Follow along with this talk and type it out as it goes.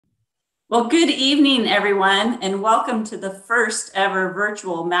Well, good evening, everyone, and welcome to the first ever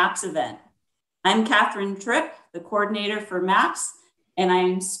virtual MAPS event. I'm Catherine Tripp, the coordinator for MAPS, and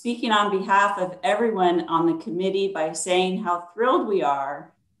I'm speaking on behalf of everyone on the committee by saying how thrilled we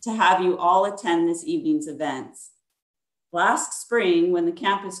are to have you all attend this evening's events. Last spring, when the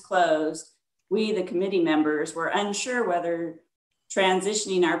campus closed, we, the committee members, were unsure whether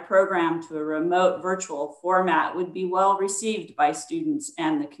transitioning our program to a remote virtual format would be well received by students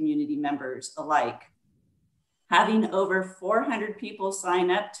and the community members alike. Having over 400 people sign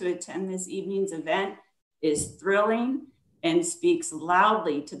up to attend this evening's event is thrilling and speaks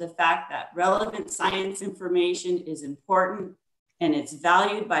loudly to the fact that relevant science information is important and it's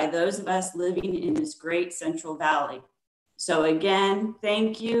valued by those of us living in this great Central Valley. So again,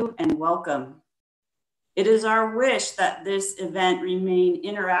 thank you and welcome. It is our wish that this event remain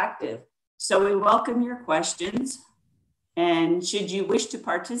interactive, so we welcome your questions. And should you wish to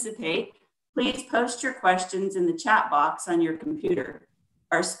participate, please post your questions in the chat box on your computer.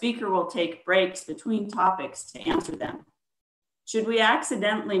 Our speaker will take breaks between topics to answer them. Should we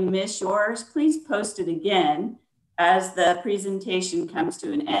accidentally miss yours, please post it again as the presentation comes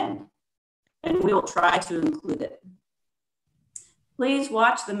to an end, and we will try to include it. Please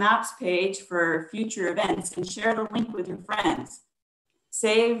watch the MAPS page for future events and share the link with your friends.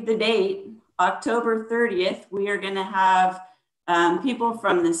 Save the date, October 30th, we are going to have people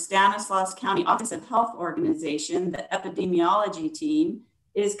from the Stanislaus County Office of Health Organization, the epidemiology team,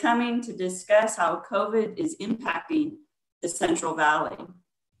 is coming to discuss how COVID is impacting the Central Valley.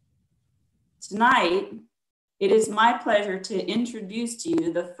 Tonight, it is my pleasure to introduce to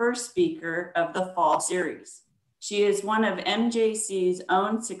you the first speaker of the fall series. She is one of MJC's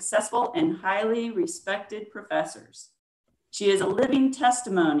own successful and highly respected professors. She is a living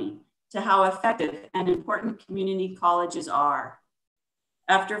testimony to how effective and important community colleges are.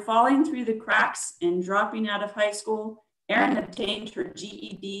 After falling through the cracks and dropping out of high school, Erynn obtained her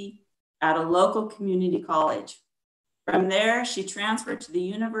GED at a local community college. From there, she transferred to the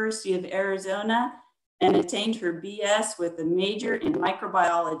University of Arizona and attained her BS with a major in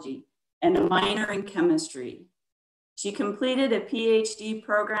microbiology and a minor in chemistry. She completed a Ph.D.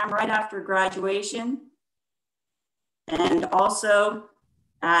 program right after graduation and also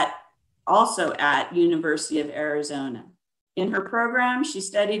at University of Arizona. In her program, she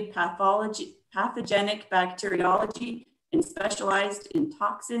studied pathogenic bacteriology and specialized in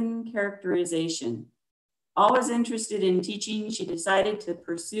toxin characterization. Always interested in teaching, she decided to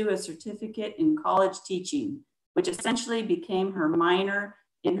pursue a certificate in college teaching, which essentially became her minor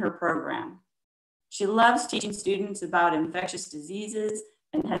in her program. She loves teaching students about infectious diseases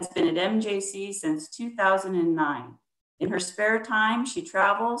and has been at MJC since 2009. In her spare time, she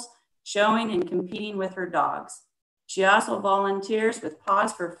travels, showing and competing with her dogs. She also volunteers with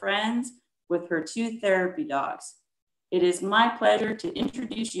Paws for Friends with her 2 therapy dogs. It is my pleasure to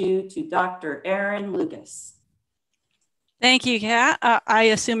introduce you to Dr. Erynn Lucas. Thank you, Kat. I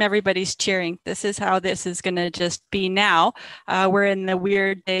assume everybody's cheering. This is how this is going to just be now. We're in the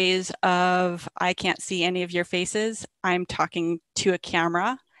weird days of I can't see any of your faces. I'm talking to a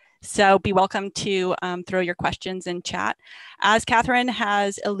camera. So be welcome to throw your questions in chat. As Catherine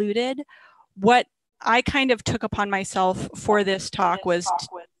has alluded, what I kind of took upon myself for this talk was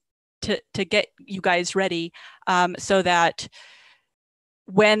to get you guys ready so that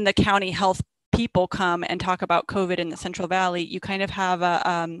when the county health people come and talk about COVID in the Central Valley, you kind of have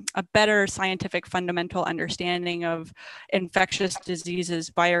a better scientific fundamental understanding of infectious diseases,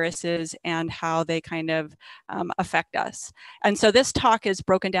 viruses, and how they kind of affect us. And so this talk is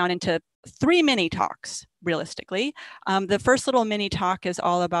broken down into 3 mini talks, realistically. The first little mini talk is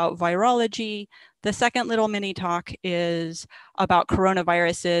all about virology. The second little mini talk is about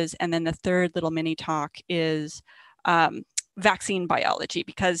coronaviruses. And then the third little mini talk is vaccine biology,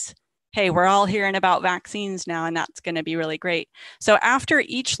 because hey, we're all hearing about vaccines now, and that's going to be really great. So after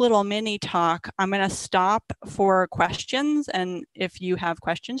each little mini talk, I'm going to stop for questions. And if you have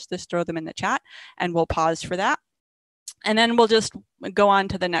questions, just throw them in the chat and we'll pause for that. And then we'll just go on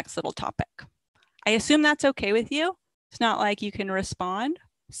to the next little topic. I assume that's okay with you. It's not like you can respond.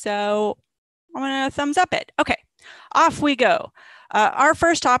 So I'm going to thumbs up it. Okay, off we go. Our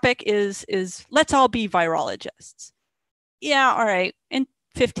first topic is let's all be virologists. Yeah, all right. In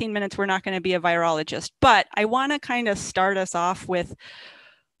 15 minutes, we're not going to be a virologist, but I want to kind of start us off with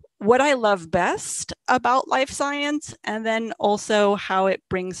what I love best about life science, and then also how it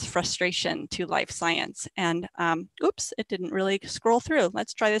brings frustration to life science. And oops, it didn't really scroll through.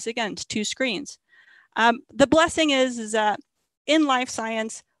 Let's try this again. It's 2 screens. The blessing is that in life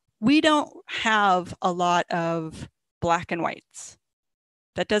science, we don't have a lot of black and whites.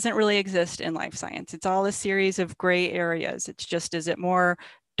 That doesn't really exist in life science. It's all a series of gray areas. It's just, is it more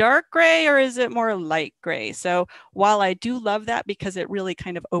dark gray or is it more light gray? So while I do love that because it really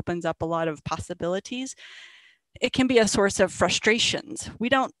kind of opens up a lot of possibilities, it can be a source of frustrations.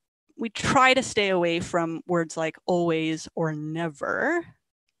 We try to stay away from words like always or never,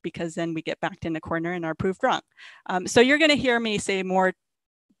 because then we get backed in the corner and are proved wrong. So you're going to hear me say more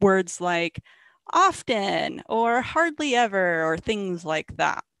words like often or hardly ever or things like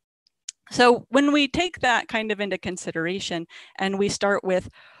that. So when we take that kind of into consideration and we start with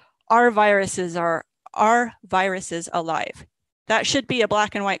are viruses alive? That should be a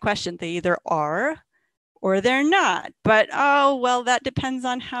black and white question. They either are or they're not. But oh, well, that depends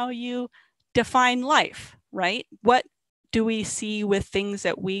on how you define life, right? What do we see with things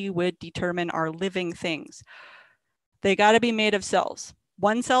that we would determine are living things? They got to be made of cells.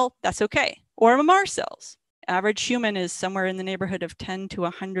 One cell, that's okay. Or more cells. Average human is somewhere in the neighborhood of 10 to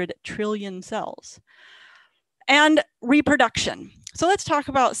 100 trillion cells. And reproduction. So let's talk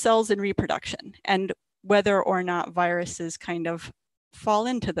about cells and reproduction and whether or not viruses kind of fall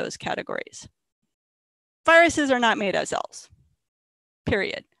into those categories. Viruses are not made of cells,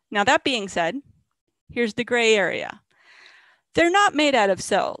 period. Now that being said, here's the gray area. They're not made out of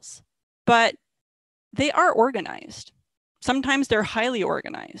cells, but they are organized. Sometimes they're highly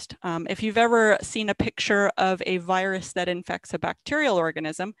organized. If you've ever seen a picture of a virus that infects a bacterial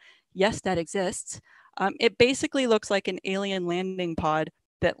organism, yes, that exists. It basically looks like an alien landing pod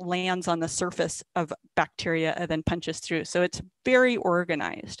that lands on the surface of bacteria and then punches through. So it's very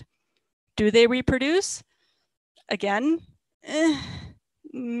organized. Do they reproduce? Again,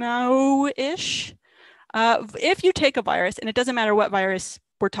 no-ish. If you take a virus, and it doesn't matter what virus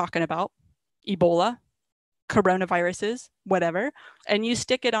we're talking about, Ebola, coronaviruses, whatever, and you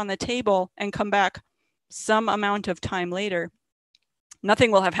stick it on the table and come back some amount of time later,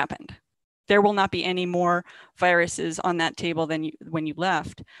 nothing will have happened. There will not be any more viruses on that table than when you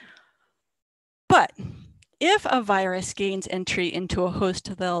left. But if a virus gains entry into a host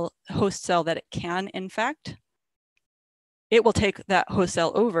cell that it can infect, it will take that host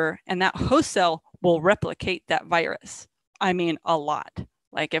cell over and that host cell will replicate that virus. I mean, a lot.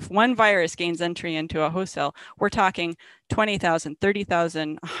 Like if one virus gains entry into a host cell, we're talking 20,000,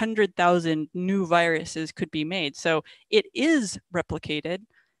 30,000, 100,000 new viruses could be made. So it is replicated,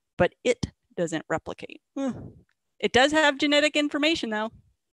 but it doesn't replicate. It does have genetic information though,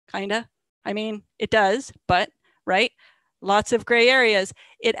 kinda. I mean, it does, but, right? Lots of gray areas.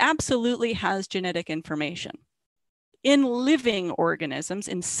 It absolutely has genetic information. In living organisms,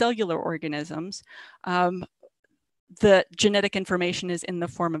 in cellular organisms, the genetic information is in the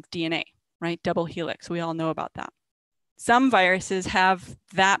form of DNA, right? Double helix, we all know about that. Some viruses have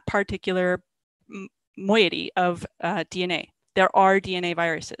that particular moiety of DNA. There are DNA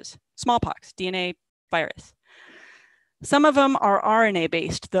viruses. Smallpox, DNA virus. Some of them are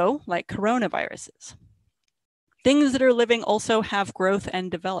RNA-based though, like coronaviruses. Things that are living also have growth and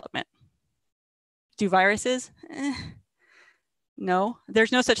development. Do viruses? No,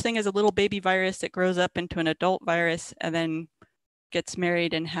 there's no such thing as a little baby virus that grows up into an adult virus and then gets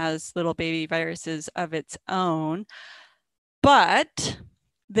married and has little baby viruses of its own. But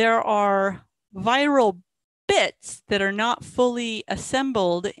there are viral bits that are not fully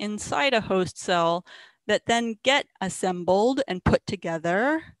assembled inside a host cell that then get assembled and put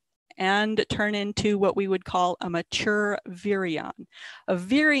together and turn into what we would call a mature virion. A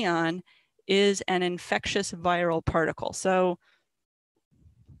virion is an infectious viral particle. So,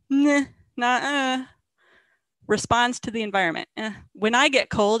 responds to the environment. When I get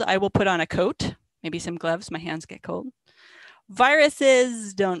cold, I will put on a coat, maybe some gloves, my hands get cold.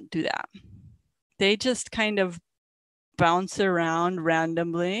 Viruses don't do that. They just kind of bounce around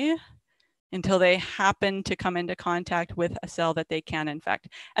randomly until they happen to come into contact with a cell that they can infect.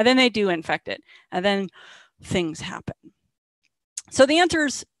 And then they do infect it. And then things happen. So the answer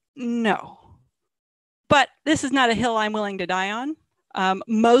is no. But this is not a hill I'm willing to die on.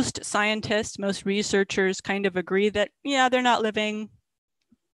 Most scientists, most researchers kind of agree that, yeah, they're not living.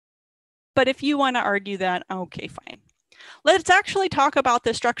 But if you want to argue that, okay, fine. Let's actually talk about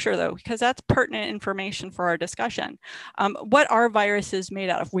the structure though, because that's pertinent information for our discussion. What are viruses made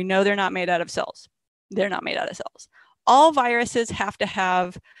out of? We know they're not made out of cells. They're not made out of cells. All viruses have to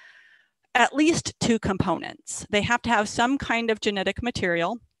have at least two components. They have to have some kind of genetic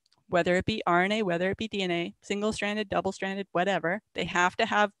material, whether it be RNA, whether it be DNA, single-stranded, double-stranded, whatever. They have to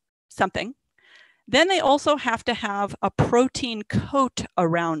have something. Then they also have to have a protein coat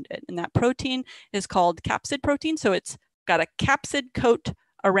around it. And that protein is called capsid protein. So it's got a capsid coat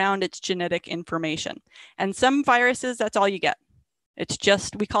around its genetic information. And some viruses, that's all you get. It's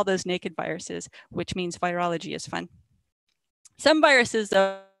just, we call those naked viruses, which means virology is fun. Some viruses,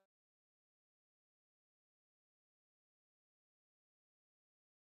 though,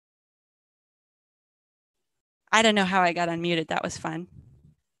 I don't know how I got unmuted. That was fun.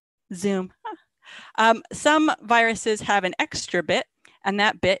 Zoom. Some viruses have an extra bit, and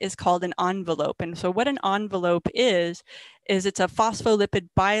that bit is called an envelope. And so what an envelope is it's a phospholipid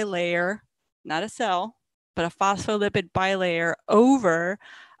bilayer, not a cell, but a phospholipid bilayer over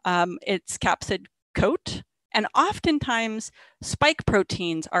its capsid coat. And oftentimes spike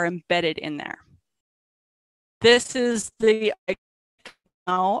proteins are embedded in there. This is the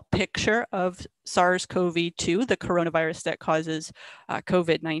picture of SARS-CoV-2, the coronavirus that causes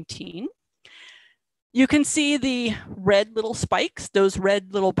COVID-19. You can see the red little spikes. Those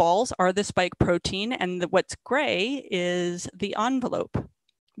red little balls are the spike protein, and what's gray is the envelope.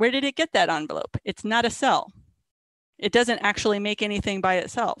 Where did it get that envelope? It's not a cell. It doesn't actually make anything by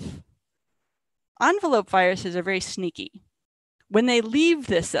itself. Envelope viruses are very sneaky. When they leave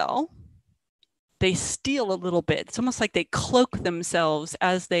the cell, they steal a little bit. It's almost like they cloak themselves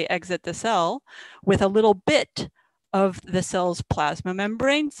as they exit the cell with a little bit of the cell's plasma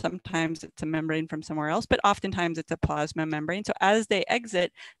membrane. Sometimes it's a membrane from somewhere else, but oftentimes it's a plasma membrane. So as they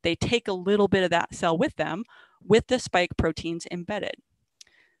exit, they take a little bit of that cell with them with the spike proteins embedded.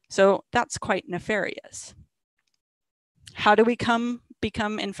 So that's quite nefarious. How do we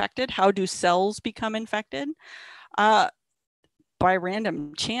become infected? How do cells become infected? By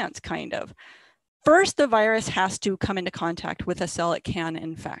random chance, kind of. First, the virus has to come into contact with a cell it can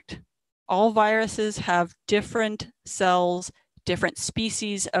infect. All viruses have different cells, different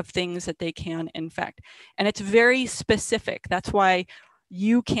species of things that they can infect. And it's very specific. That's why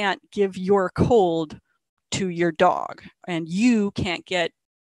you can't give your cold to your dog, and you can't get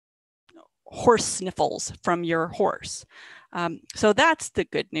horse sniffles from your horse. So that's the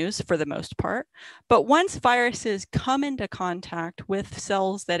good news for the most part. But once viruses come into contact with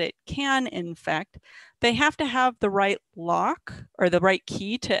cells that it can infect, they have to have the right lock or the right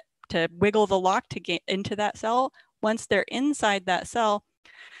key to wiggle the lock to get into that cell. Once they're inside that cell,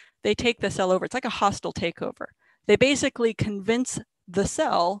 they take the cell over. It's like a hostile takeover. They basically convince the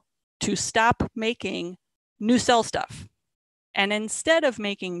cell to stop making new cell stuff. And instead of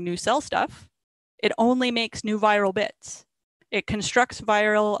making new cell stuff, it only makes new viral bits. It constructs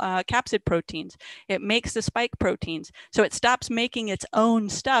viral capsid proteins. It makes the spike proteins. So it stops making its own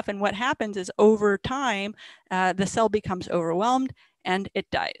stuff. And what happens is over time, the cell becomes overwhelmed and it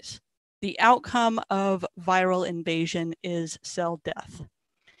dies. The outcome of viral invasion is cell death.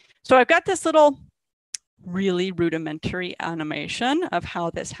 So I've got this little really rudimentary animation of how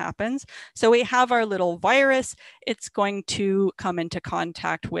this happens. So we have our little virus. It's going to come into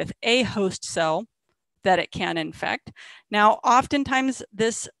contact with a host cell that it can infect. Now, oftentimes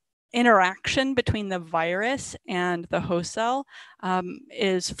this interaction between the virus and the host cell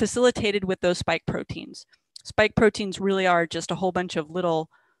is facilitated with those spike proteins. Spike proteins really are just a whole bunch of little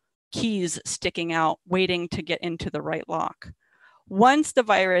keys sticking out, waiting to get into the right lock. Once the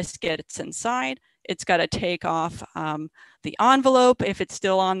virus gets inside, it's got to take off the envelope. If it's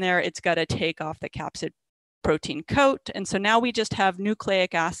still on there, it's got to take off the capsid protein coat. And so now we just have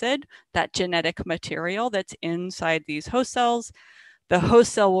nucleic acid, that genetic material that's inside these host cells. The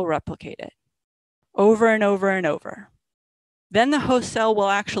host cell will replicate it over and over and over. Then the host cell will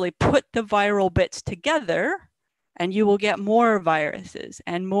actually put the viral bits together, and you will get more viruses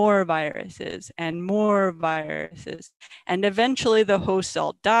and more viruses and more viruses. And eventually the host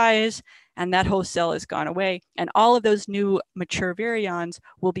cell dies, and that host cell is gone away. And all of those new mature virions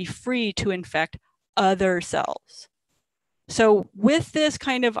will be free to infect other cells. So with this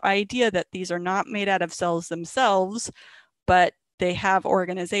kind of idea that these are not made out of cells themselves, but they have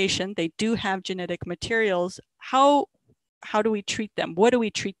organization, they do have genetic materials, how do we treat them? What do we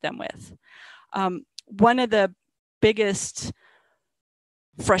treat them with? One of the biggest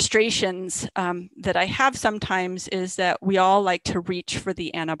frustrations that I have sometimes is that we all like to reach for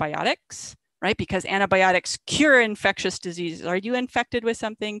the antibiotics, right? Because antibiotics cure infectious diseases. Are you infected with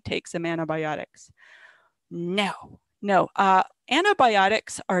something? Take some antibiotics. No.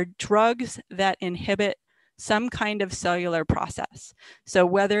 Antibiotics are drugs that inhibit some kind of cellular process. So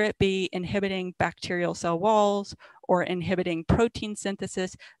whether it be inhibiting bacterial cell walls or inhibiting protein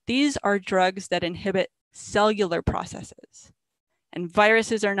synthesis, these are drugs that inhibit cellular processes. And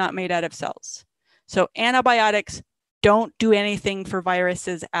viruses are not made out of cells. So antibiotics don't do anything for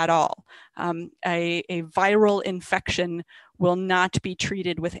viruses at all. A viral infection will not be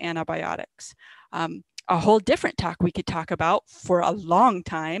treated with antibiotics. A whole different talk we could talk about for a long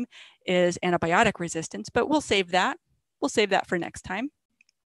time is antibiotic resistance, but we'll save that we'll save that for next time.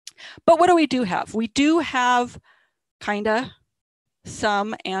 But what do we do have? We do have kinda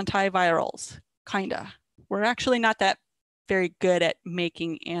some antivirals, kinda. We're actually not that very good at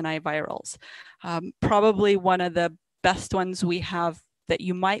making antivirals. Probably one of the best ones we have that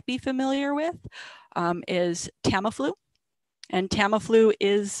you might be familiar with is Tamiflu. And Tamiflu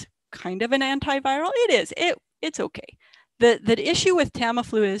is kind of an antiviral. It is, it's okay. The issue with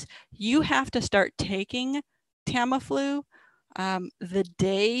Tamiflu is you have to start taking Tamiflu the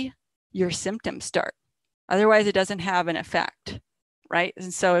day your symptoms start. Otherwise, it doesn't have an effect, right?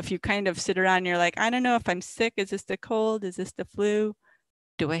 And so if you kind of sit around and you're like, I don't know if I'm sick. Is this the cold? Is this the flu?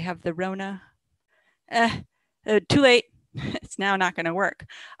 Do I have the Rona? Too late. It's now not going to work.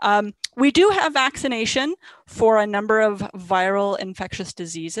 We do have vaccination for a number of viral infectious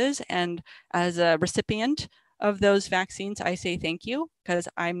diseases. And as a recipient of those vaccines, I say thank you, because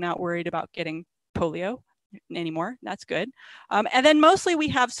I'm not worried about getting polio anymore. That's good. And then mostly we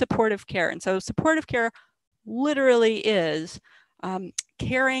have supportive care. And so supportive care literally is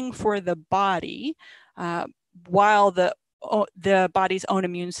caring for the body while the body's own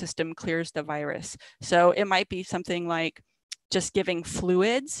immune system clears the virus. So it might be something like just giving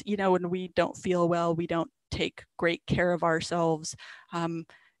fluids. You know, when we don't feel well, we don't take great care of ourselves.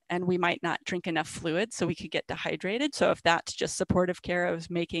 And we might not drink enough fluids, so we could get dehydrated. So if that's just supportive care of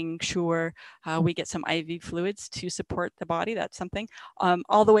making sure we get some IV fluids to support the body, that's something.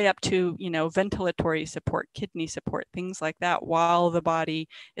 All the way up to, you know, ventilatory support, kidney support, things like that, while the body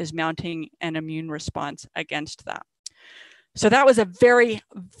is mounting an immune response against that. So that was a very,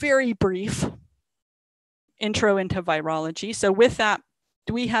 very brief intro into virology. So with that,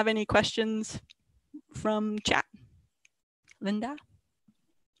 do we have any questions from chat? Linda?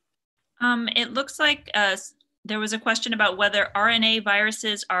 It looks like there was a question about whether RNA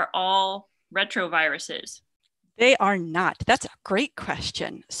viruses are all retroviruses. They are not. That's a great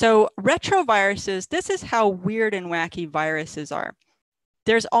question. So retroviruses, this is how weird and wacky viruses are.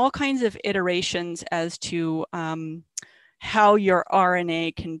 There's all kinds of iterations as to how your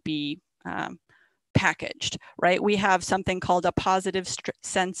RNA can be packaged, right? We have something called a positive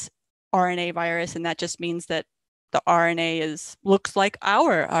sense RNA virus, and that just means that the RNA looks like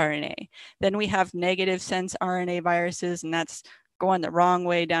our RNA. Then we have negative sense RNA viruses, and that's going the wrong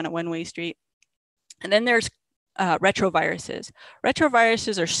way down a one-way street. And then there's retroviruses.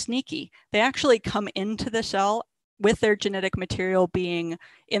 Retroviruses are sneaky. They actually come into the cell with their genetic material being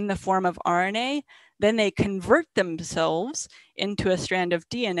in the form of RNA. Then they convert themselves into a strand of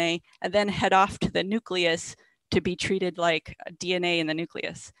DNA and then head off to the nucleus to be treated like DNA in the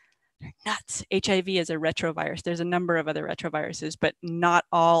nucleus. They're nuts. HIV is a retrovirus. There's a number of other retroviruses, but not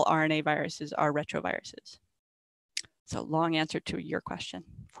all RNA viruses are retroviruses. So long answer to your question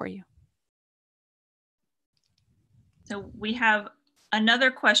for you. So we have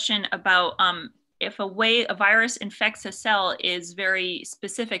another question about if a way a virus infects a cell is very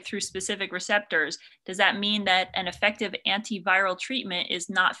specific through specific receptors, does that mean that an effective antiviral treatment is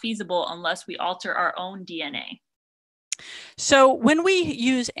not feasible unless we alter our own DNA? So when we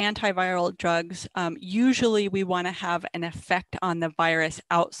use antiviral drugs, usually we want to have an effect on the virus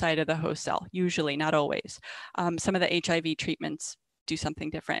outside of the host cell, usually, not always. Some of the HIV treatments do something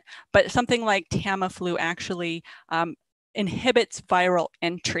different, but something like Tamiflu actually inhibits viral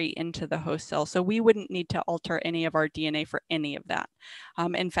entry into the host cell. So we wouldn't need to alter any of our DNA for any of that.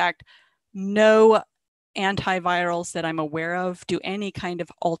 In fact, no antivirals that I'm aware of do any kind of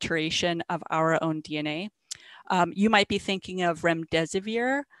alteration of our own DNA. You might be thinking of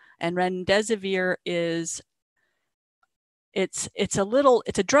remdesivir, and remdesivir is it's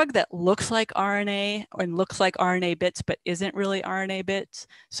a drug that looks like RNA and looks like RNA bits, but isn't really RNA bits.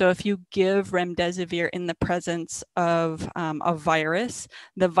 So if you give remdesivir in the presence of a virus,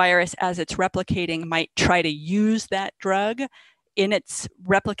 the virus, as it's replicating, might try to use that drug in its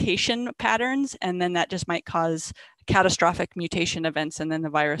replication patterns, and then that just might cause catastrophic mutation events, and then the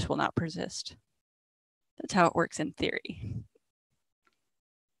virus will not persist. That's how it works in theory.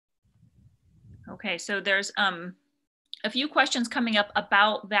 Okay, so there's a few questions coming up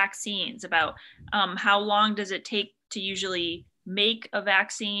about vaccines, about how long does it take to usually make a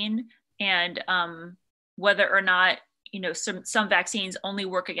vaccine, and whether or not, you know, some vaccines only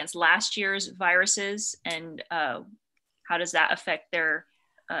work against last year's viruses, and how does that affect their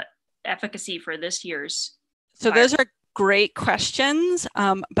efficacy for this year's virus? Those are great questions,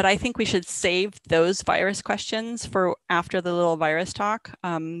 but I think we should save those virus questions for after the little virus talk.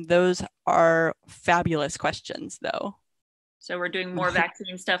 Those are fabulous questions, though. So we're doing more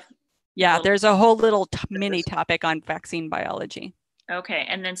vaccine stuff. Yeah, there's a whole little mini topic on vaccine biology. Okay,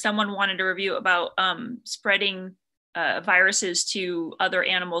 and then someone wanted to review about spreading viruses to other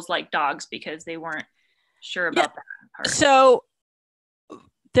animals like dogs because they weren't sure about that part. So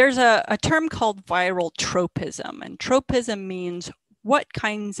there's a term called viral tropism, and tropism means what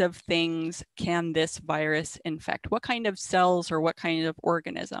kinds of things can this virus infect? What kind of cells or what kind of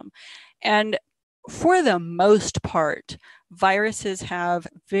organism? And for the most part, viruses have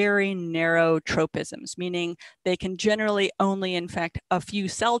very narrow tropisms, meaning they can generally only infect a few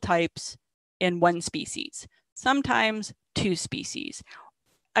cell types in one species, sometimes two species.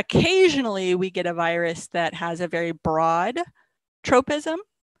 Occasionally, we get a virus that has a very broad tropism,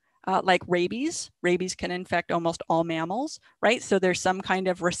 like rabies. Rabies can infect almost all mammals, right? So there's some kind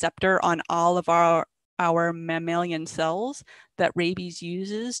of receptor on all of our mammalian cells that rabies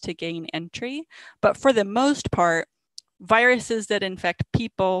uses to gain entry. But for the most part, viruses that infect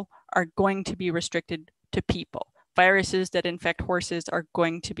people are going to be restricted to people. Viruses that infect horses are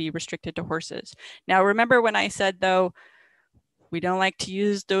going to be restricted to horses. Now, remember when I said, though, we don't like to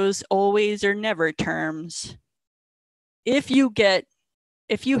use those always or never terms. If you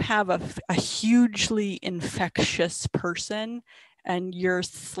have a hugely infectious person and you're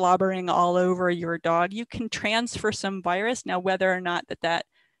slobbering all over your dog, you can transfer some virus. Now, whether or not that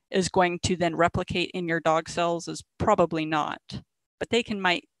is going to then replicate in your dog cells is probably not, but they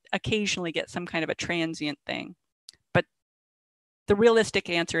might occasionally get some kind of a transient thing. But the realistic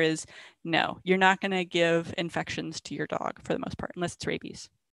answer is no, you're not going to give infections to your dog for the most part, unless it's rabies.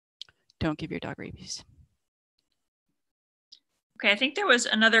 Don't give your dog rabies. Okay, I think there was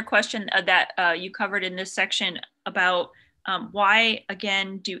another question that you covered in this section about why,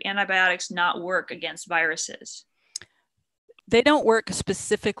 again, do antibiotics not work against viruses? They don't work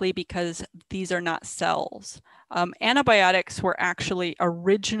specifically because these are not cells. Antibiotics were actually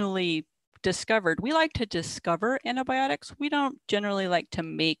originally discovered. We like to discover antibiotics. We don't generally like to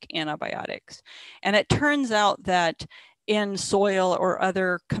make antibiotics. And it turns out that in soil or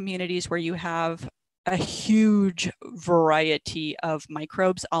other communities where you have a huge variety of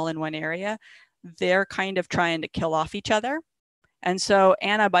microbes all in one area, they're kind of trying to kill off each other. And so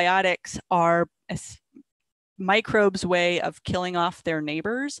antibiotics are a microbes' way of killing off their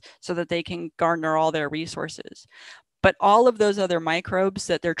neighbors so that they can garner all their resources. But all of those other microbes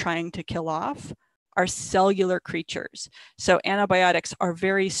that they're trying to kill off are cellular creatures. So antibiotics are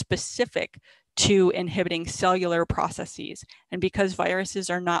very specific to inhibiting cellular processes. And because viruses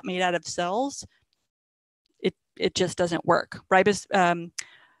are not made out of cells, it just doesn't work.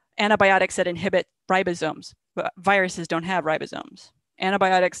 Antibiotics that inhibit ribosomes, viruses don't have ribosomes.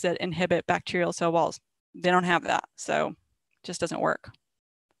 Antibiotics that inhibit bacterial cell walls, they don't have that. So it just doesn't work.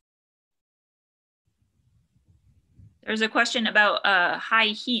 There's a question about high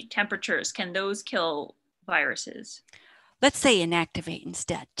heat temperatures. Can those kill viruses? Let's say inactivate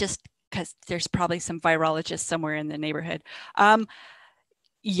instead, just because there's probably some virologists somewhere in the neighborhood.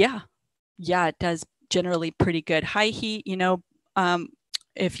 Yeah, it does generally pretty good. High heat,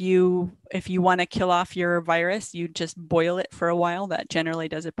 if you want to kill off your virus, you just boil it for a while. That generally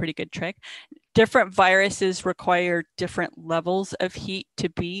does a pretty good trick. Different viruses require different levels of heat to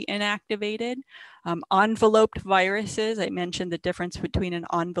be inactivated. Enveloped viruses, I mentioned the difference between an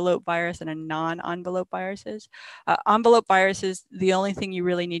envelope virus and a non-envelope viruses. Envelope viruses, the only thing you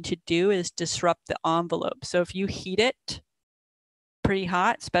really need to do is disrupt the envelope. So if you heat it pretty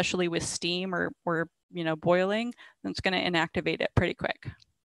hot, especially with steam or boiling, then it's going to inactivate it pretty quick.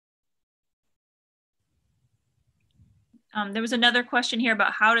 There was another question here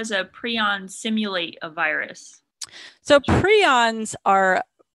about how does a prion simulate a virus? So prions are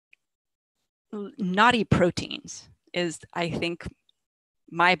naughty proteins, is I think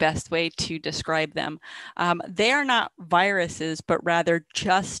my best way to describe them. They are not viruses, but rather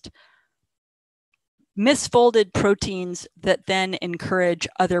just misfolded proteins that then encourage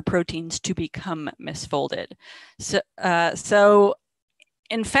other proteins to become misfolded. So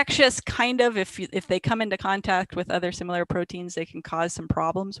infectious, kind of, if they come into contact with other similar proteins, they can cause some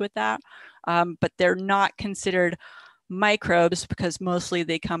problems with that. But they're not considered microbes because mostly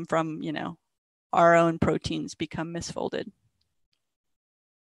they come from, our own proteins become misfolded.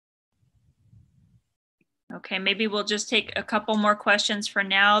 Okay, maybe we'll just take a couple more questions for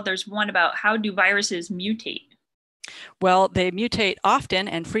now. There's one about how do viruses mutate? Well, they mutate often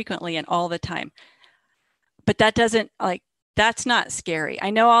and frequently and all the time. But that doesn't, that's not scary. I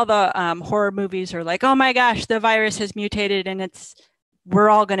know all the horror movies are like, oh my gosh, the virus has mutated and we're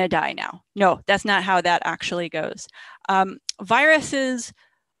all gonna die now. No, that's not how that actually goes. Viruses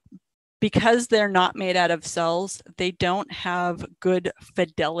because they're not made out of cells, they don't have good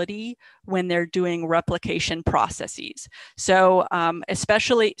fidelity when they're doing replication processes. So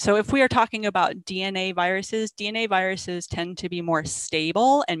so if we are talking about DNA viruses tend to be more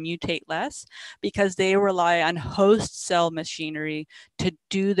stable and mutate less because they rely on host cell machinery to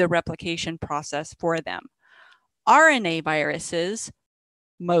do the replication process for them. RNA viruses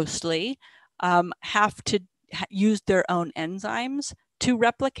mostly have to use their own enzymes to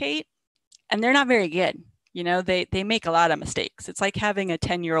replicate, and they're not very good. You know, they make a lot of mistakes. It's like having a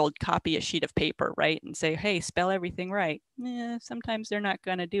 10-year-old copy a sheet of paper, right? And say, hey, spell everything right. Sometimes they're not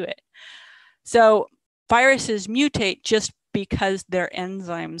going to do it. So viruses mutate just because their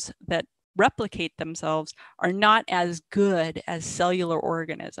enzymes that replicate themselves are not as good as cellular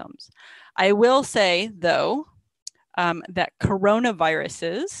organisms. I will say, though, that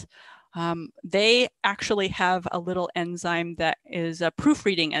coronaviruses, they actually have a little enzyme that is a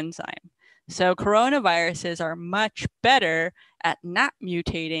proofreading enzyme. So coronaviruses are much better at not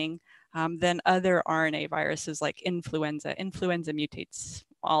mutating than other RNA viruses like influenza. Influenza mutates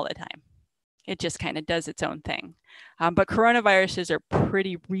all the time. It just kind of does its own thing. But coronaviruses are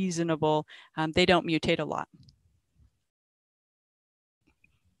pretty reasonable. They don't mutate a lot.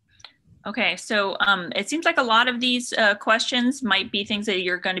 Okay, so it seems like a lot of these questions might be things that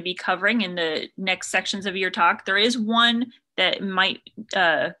you're going to be covering in the next sections of your talk. There is one that might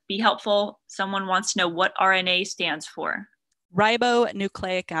be helpful. Someone wants to know what RNA stands for.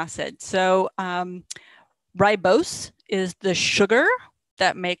 Ribonucleic acid. So ribose is the sugar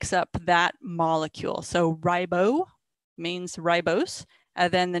that makes up that molecule. So ribo means ribose,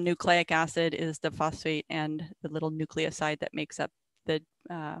 and then the nucleic acid is the phosphate and the little nucleoside that makes up the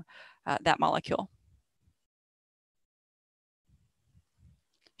that molecule.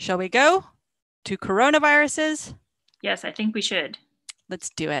 Shall we go to coronaviruses? Yes, I think we should. Let's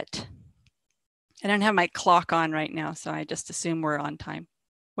do it. I don't have my clock on right now, so I just assume we're on time.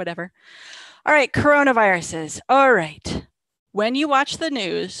 Whatever. All right, coronaviruses. All right. When you watch the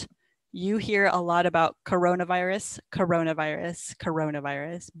news, you hear a lot about coronavirus,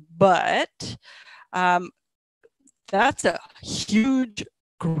 but that's a huge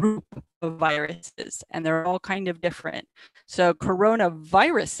group of viruses, and they're all kind of different. So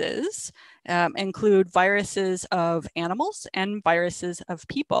coronaviruses include viruses of animals and viruses of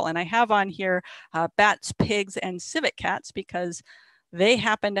people. And I have on here bats, pigs, and civet cats because they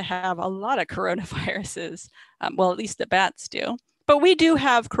happen to have a lot of coronaviruses. Well, at least the bats do. But we do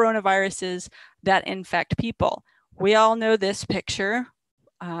have coronaviruses that infect people. We all know this picture.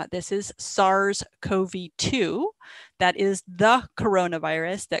 This is SARS-CoV-2. That is the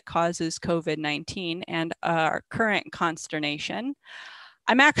coronavirus that causes COVID-19 and our current consternation.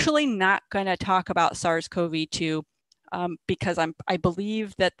 I'm actually not going to talk about SARS-CoV-2 because I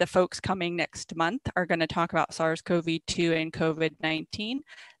believe that the folks coming next month are going to talk about SARS-CoV-2 and COVID-19.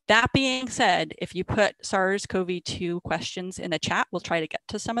 That being said, if you put SARS-CoV-2 questions in the chat, we'll try to get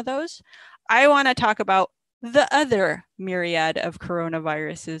to some of those. I want to talk about the other myriad of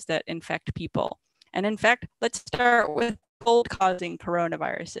coronaviruses that infect people. And in fact, let's start with cold-causing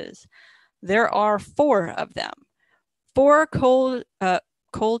coronaviruses. There are 4 of them. 4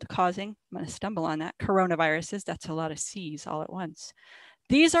 cold-causing, I'm going to stumble on that, coronaviruses. That's a lot of C's all at once.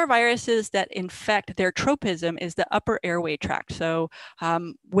 These are viruses that infect, their tropism is the upper airway tract. So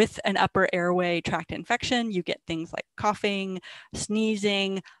with an upper airway tract infection, you get things like coughing,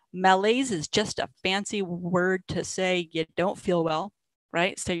 sneezing. Malaise is just a fancy word to say you don't feel well,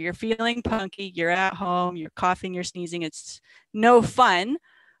 right? So you're feeling punky, you're at home, you're coughing, you're sneezing. It's no fun,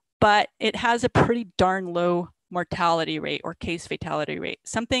 but it has a pretty darn low mortality rate or case fatality rate.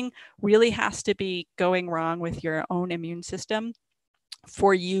 Something really has to be going wrong with your own immune system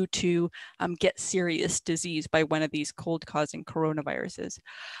for you to get serious disease by one of these cold-causing coronaviruses.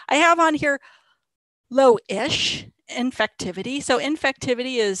 I have on here low-ish infectivity. So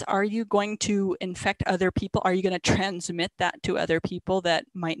infectivity is, are you going to infect other people? Are you going to transmit that to other people that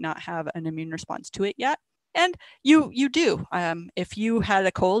might not have an immune response to it yet? And you do. If you had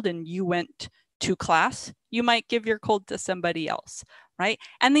a cold and you went to class, you might give your cold to somebody else, right?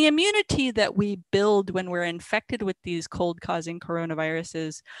 And the immunity that we build when we're infected with these cold-causing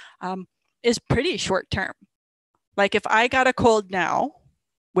coronaviruses is pretty short-term. Like if I got a cold now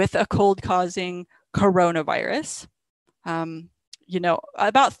with a cold-causing coronavirus, you know,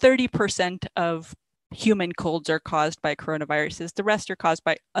 about 30% of human colds are caused by coronaviruses. The rest are caused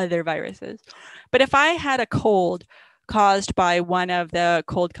by other viruses. But if I had a cold caused by one of the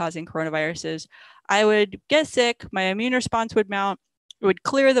cold-causing coronaviruses, I would get sick, my immune response would mount, it would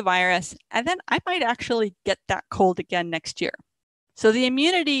clear the virus, and then I might actually get that cold again next year. So the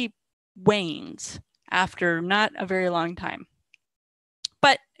immunity wanes after not a very long time.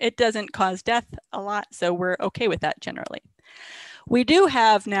 But it doesn't cause death a lot, so we're okay with that generally. We do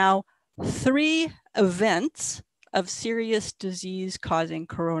have now 3 events of serious disease causing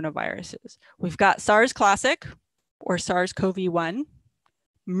coronaviruses. We've got SARS Classic, or SARS-CoV-1,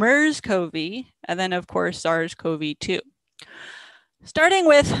 MERS-CoV, and then of course SARS-CoV-2. Starting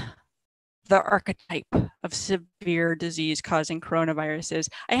with the archetype of severe disease causing coronaviruses.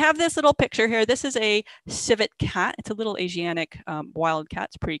 I have this little picture here. This is a civet cat. It's a little Asiatic wild cat.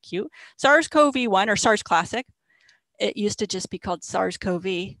 It's pretty cute. SARS-CoV-1 or SARS Classic. It used to just be called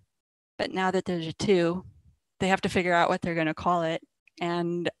SARS-CoV, but now that there's a 2, they have to figure out what they're going to call it.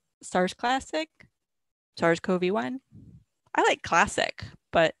 And SARS Classic, SARS-CoV-1. I like Classic,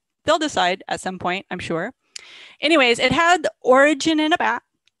 but they'll decide at some point, I'm sure. Anyways, it had origin in a bat.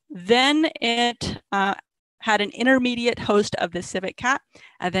 Then it had an intermediate host of the civet cat,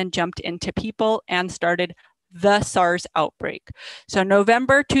 and then jumped into people and started the SARS outbreak. So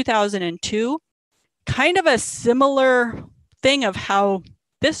November 2002, kind of a similar thing of how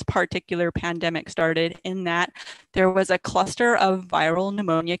this particular pandemic started, in that there was a cluster of viral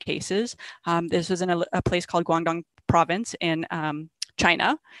pneumonia cases. This was in a place called Guangdong province in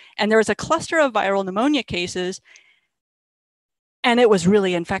China. And there was a cluster of viral pneumonia cases, and it was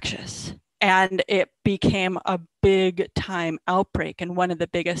really infectious. And it became a big time outbreak. And one of the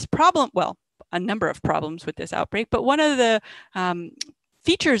biggest problems, well, a number of problems with this outbreak, but one of the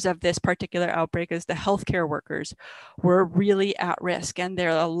features of this particular outbreak is the healthcare workers were really at risk. And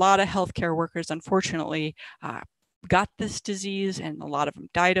there are a lot of healthcare workers, unfortunately, got this disease, and a lot of them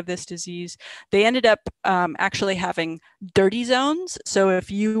died of this disease. They ended up actually having dirty zones. So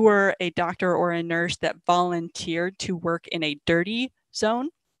if you were a doctor or a nurse that volunteered to work in a dirty zone,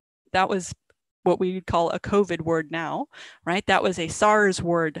 that was what we would call a COVID ward now, right? That was a SARS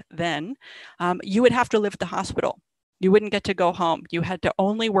ward then. You would have to live at the hospital. You wouldn't get to go home. You had to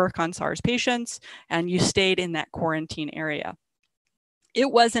only work on SARS patients, and you stayed in that quarantine area.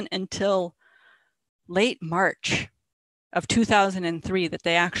 It wasn't until late March of 2003 that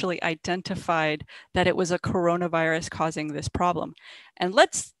they actually identified that it was a coronavirus causing this problem. And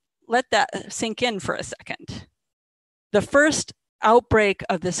let's let that sink in for a second. The first outbreak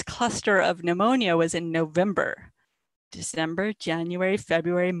of this cluster of pneumonia was in November. December, January,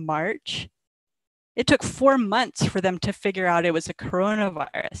 February, March. It took 4 months for them to figure out it was a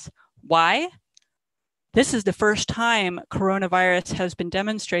coronavirus. Why? This is the first time coronavirus has been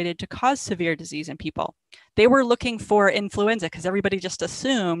demonstrated to cause severe disease in people. They were looking for influenza because everybody just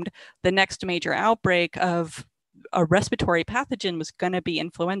assumed the next major outbreak of a respiratory pathogen was going to be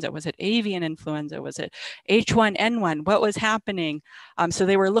influenza. Was it avian influenza? Was it H1N1? What was happening? So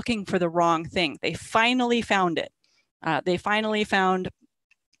they were looking for the wrong thing. They finally found it. They finally found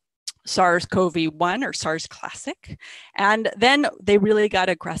SARS-CoV-1 or SARS Classic, and then they really got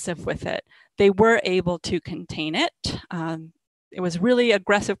aggressive with it. They were able to contain it. It was really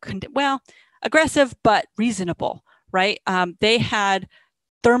aggressive, aggressive but reasonable, right? They had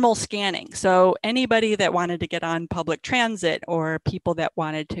thermal scanning. So anybody that wanted to get on public transit, or people that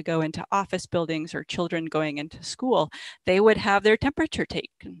wanted to go into office buildings, or children going into school, they would have their temperature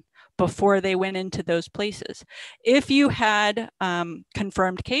taken before they went into those places. If you had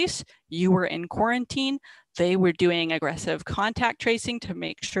confirmed case, you were in quarantine. They were doing aggressive contact tracing to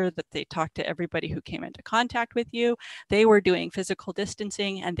make sure that they talked to everybody who came into contact with you. They were doing physical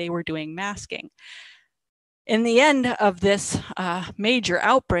distancing, and they were doing masking. In the end of this major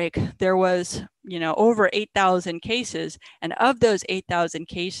outbreak, there was, over 8,000 cases, and of those 8,000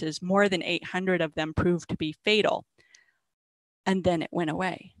 cases, more than 800 of them proved to be fatal. And then it went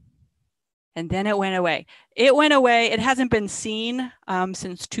away. And then it went away. It went away. It hasn't been seen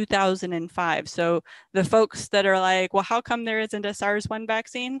since 2005. So the folks that are like, well, how come there isn't a SARS-1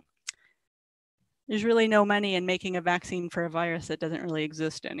 vaccine? There's really no money in making a vaccine for a virus that doesn't really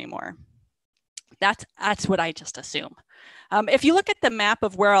exist anymore. That's what I just assume. If you look at the map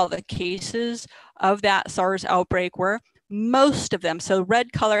of where all the cases of that SARS outbreak were, most of them, so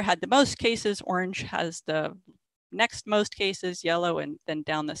red color had the most cases, orange has the next most cases, yellow, and then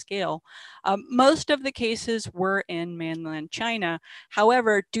down the scale. Most of the cases were in mainland China.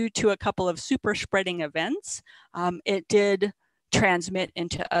 However, due to a couple of super spreading events, it did transmit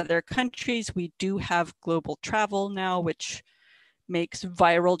into other countries. We do have global travel now, which makes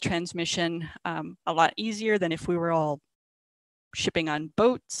viral transmission a lot easier than if we were all shipping on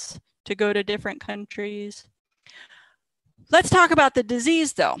boats to go to different countries. Let's talk about the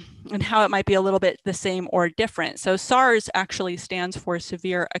disease though, and how it might be a little bit the same or different. So SARS actually stands for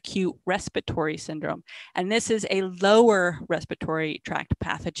severe acute respiratory syndrome. And this is a lower respiratory tract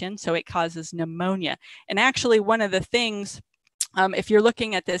pathogen, so it causes pneumonia. And actually one of the things, if you're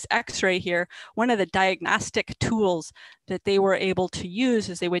looking at this x-ray here, one of the diagnostic tools that they were able to use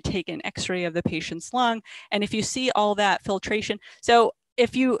is they would take an x-ray of the patient's lung. And if you see all that filtration, so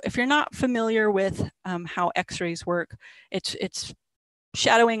if you're not familiar with how x-rays work, it's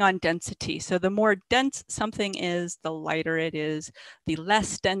shadowing on density. So the more dense something is, the lighter it is. The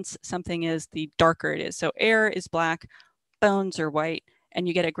less dense something is, the darker it is. So air is black, bones are white, and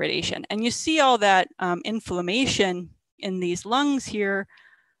you get a gradation. And you see all that inflammation in these lungs here.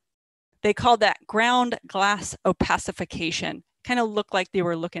 They call that ground glass opacification. Kind of looked like they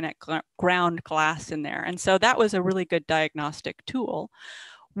were looking at ground glass in there. And so that was a really good diagnostic tool.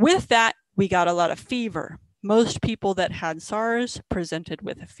 With that, we got a lot of fever. Most people that had SARS presented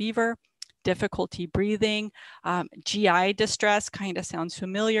with a fever, difficulty breathing, GI distress, kind of sounds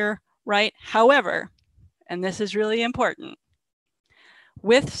familiar, right? However, and this is really important,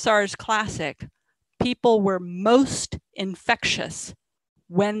 with SARS Classic, people were most infectious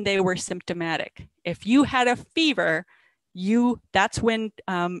when they were symptomatic. If you had a fever, that's when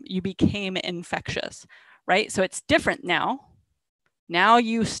you became infectious, right? So it's different now. Now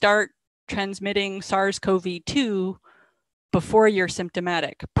you start transmitting SARS-CoV-2 before you're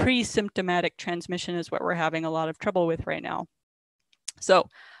symptomatic. Pre-symptomatic transmission is what we're having a lot of trouble with right now. So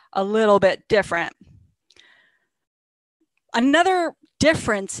a little bit different. Another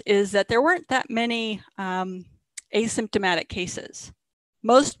difference is that there weren't that many asymptomatic cases.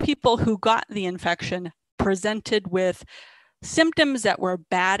 Most people who got the infection presented with symptoms that were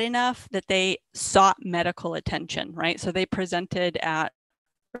bad enough that they sought medical attention, right? So they presented at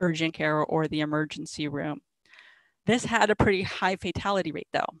urgent care or the emergency room. This had a pretty high fatality rate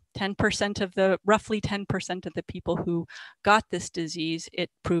though. Roughly 10% of the people who got this disease, it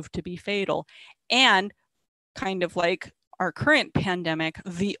proved to be fatal. And kind of like our current pandemic,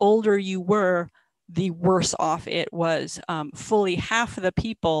 the older you were, the worse off it was. Fully half of the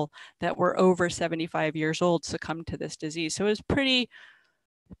people that were over 75 years old succumbed to this disease. So it was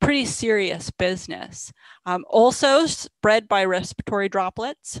pretty serious business. Also spread by respiratory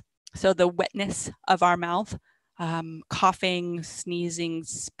droplets. So the wetness of our mouth, coughing, sneezing,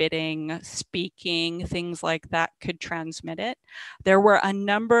 spitting, speaking, things like that could transmit it. There were a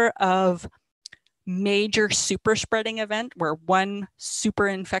number of major super spreading event where one super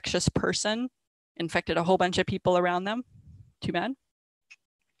infectious person infected a whole bunch of people around them. Too bad.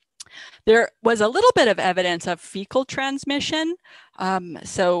 There was a little bit of evidence of fecal transmission.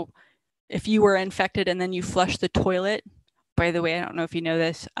 So if you were infected and then you flush the toilet, by the way, I don't know if you know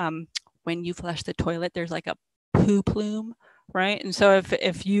this, when you flush the toilet, there's like a poo plume, right? And so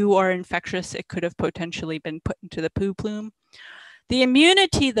if you are infectious, it could have potentially been put into the poo plume. The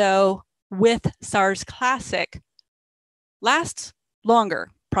immunity though, with SARS Classic lasts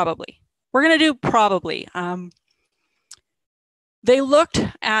longer, probably. We're gonna do probably. They looked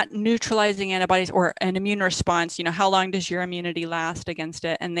at neutralizing antibodies or an immune response, how long does your immunity last against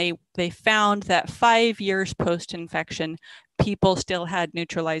it? And they found that 5 years post-infection, people still had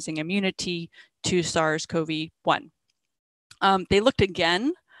neutralizing immunity to SARS-CoV-1. They looked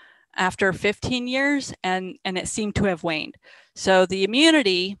again after 15 years and it seemed to have waned. So the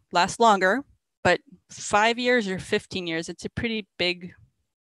immunity lasts longer, but 5 years or 15 years, it's a pretty big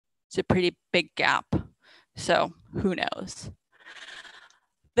gap. So who knows?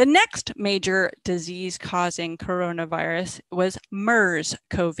 The next major disease causing coronavirus was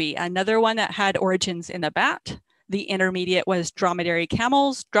MERS-CoV, another one that had origins in a bat. The intermediate was dromedary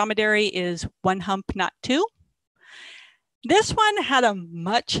camels. Dromedary is one hump, not two. This one had a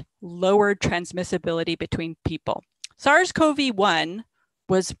much lower transmissibility between people. SARS-CoV-1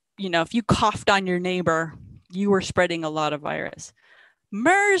 was, if you coughed on your neighbor, you were spreading a lot of virus.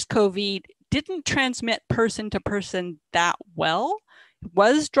 MERS-CoV didn't transmit person to person that well.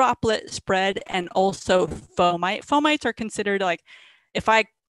 Was droplet spread and also fomite. Fomites are considered like if I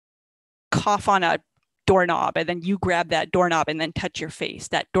cough on a doorknob and then you grab that doorknob and then touch your face,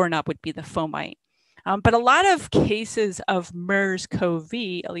 that doorknob would be the fomite. But a lot of cases of MERS-CoV,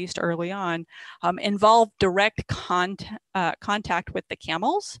 at least early on, involve direct contact with the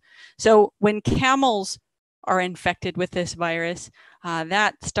camels. So when camels are infected with this virus,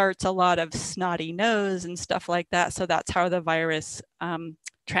 that starts a lot of snotty nose and stuff like that. So that's how the virus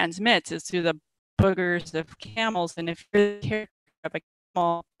transmits, is through the boogers of camels. And if you're the caregiver of a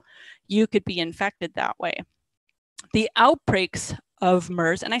camel, you could be infected that way. The outbreaks of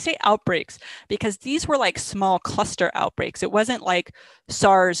MERS. And I say outbreaks because these were like small cluster outbreaks. It wasn't like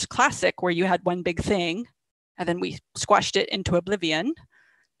SARS classic where you had one big thing and then we squashed it into oblivion.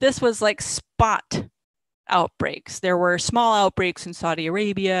 This was like spot outbreaks. There were small outbreaks in Saudi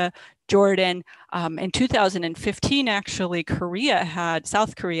Arabia, Jordan. In 2015, actually,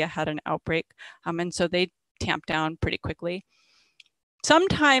 South Korea had an outbreak. And so they tamped down pretty quickly.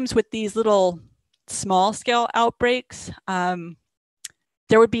 Sometimes with these little small scale outbreaks,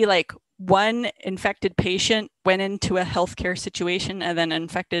 there would be like one infected patient went into a healthcare situation and then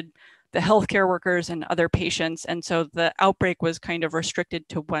infected the healthcare workers and other patients. And so the outbreak was kind of restricted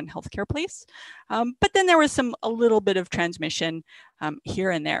to one healthcare place. But then there was a little bit of transmission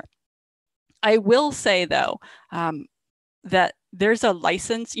here and there. I will say though, that there's a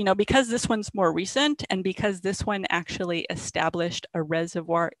license, because this one's more recent and because this one actually established a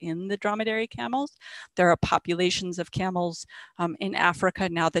reservoir in the dromedary camels, there are populations of camels in Africa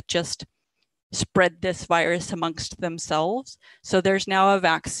now that just spread this virus amongst themselves. So there's now a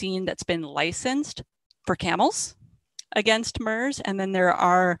vaccine that's been licensed for camels against MERS. And then there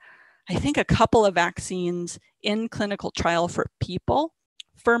are, I think, a couple of vaccines in clinical trial for people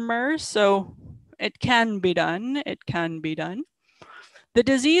for MERS. So it can be done. It can be done. The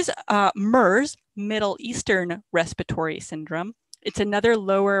disease MERS, Middle Eastern Respiratory Syndrome, it's another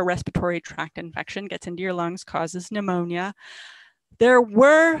lower respiratory tract infection, gets into your lungs, causes pneumonia. There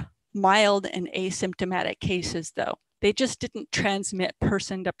were mild and asymptomatic cases though. They just didn't transmit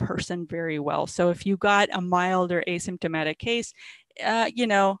person to person very well. So if you got a mild or asymptomatic case,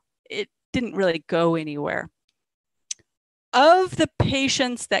 it didn't really go anywhere. Of the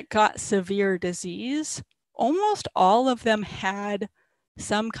patients that got severe disease, almost all of them had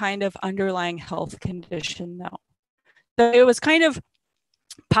some kind of underlying health condition though. So it was kind of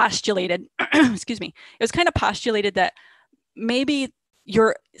postulated, excuse me, it was kind of postulated that maybe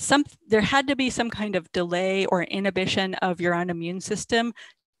there had to be some kind of delay or inhibition of your own immune system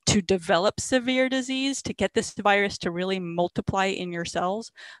to develop severe disease, to get this virus to really multiply in your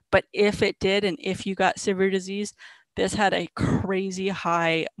cells. But if it did, and if you got severe disease, this had a crazy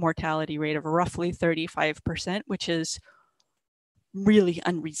high mortality rate of roughly 35%, which is really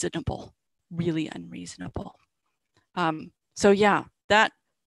unreasonable, really unreasonable. So yeah,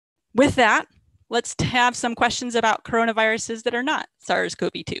 with that, let's have some questions about coronaviruses that are not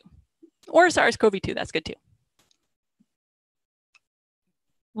SARS-CoV-2 or SARS-CoV-2, that's good too.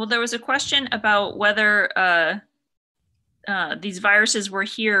 Well, there was a question about whether these viruses were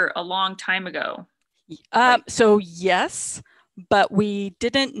here a long time ago. So yes, but we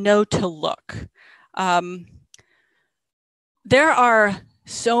didn't know to look. There are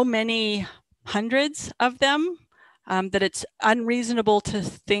so many hundreds of them that it's unreasonable to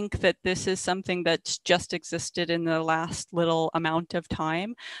think that this is something that's just existed in the last little amount of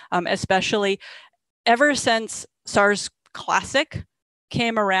time, especially ever since SARS Classic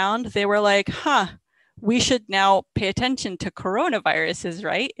came around, they were like, we should now pay attention to coronaviruses,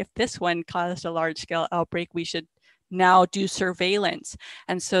 right? If this one caused a large scale outbreak, we should now do surveillance.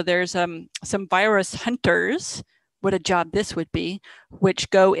 And so there's some virus hunters, what a job this would be, which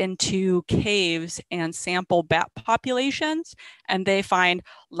go into caves and sample bat populations, and they find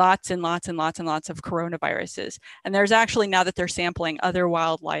lots and lots and lots and lots of coronaviruses. And there's actually, now that they're sampling other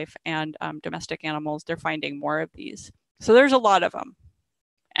wildlife and domestic animals, they're finding more of these. So there's a lot of them,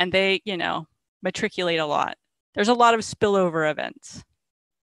 and they, matriculate a lot. There's a lot of spillover events.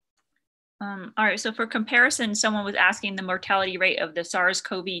 All right, so for comparison, someone was asking the mortality rate of the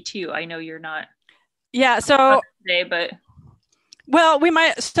SARS-CoV-2. I know you're not. Yeah, so today, but well, we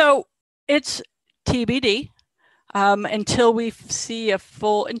might. So it's TBD until we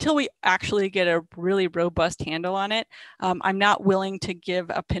actually get a really robust handle on it. I'm not willing to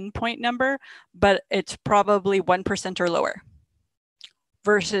give a pinpoint number, but it's probably 1% or lower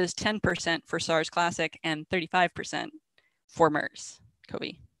versus 10% for SARS Classic and 35% for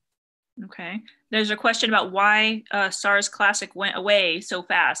MERS-CoV. Okay. There's a question about why SARS Classic went away so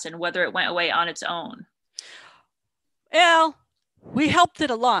fast and whether it went away on its own. Well, we helped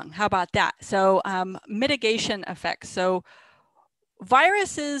it along. How about that? So mitigation effects. So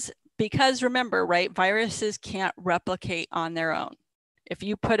viruses, because remember, right, viruses can't replicate on their own. If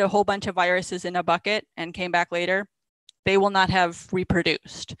you put a whole bunch of viruses in a bucket and came back later, they will not have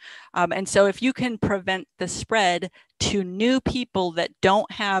reproduced. And so if you can prevent the spread to new people that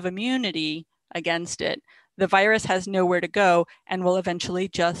don't have immunity against it, the virus has nowhere to go and will eventually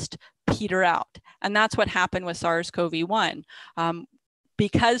just peter out. And that's what happened with SARS-CoV-1.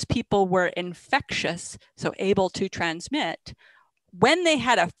 Because people were infectious, so able to transmit, when they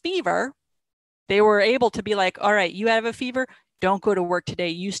had a fever, they were able to be like, all right, you have a fever, don't go to work today,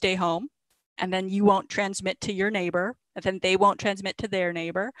 you stay home, and then you won't transmit to your neighbor, and then they won't transmit to their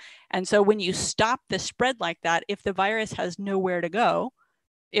neighbor. And so when you stop the spread like that, if the virus has nowhere to go,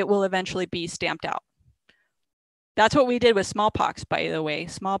 it will eventually be stamped out. That's what we did with smallpox, by the way.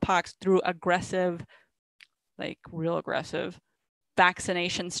 Smallpox, through aggressive, like real aggressive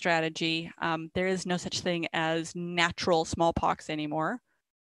vaccination strategy, there is no such thing as natural smallpox anymore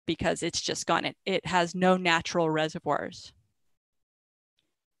because it's just gone. It has no natural reservoirs.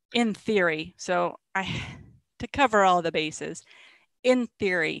 In theory, to cover all the bases, in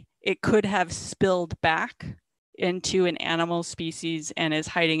theory, it could have spilled back into an animal species and is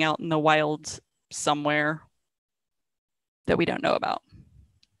hiding out in the wilds somewhere that we don't know about.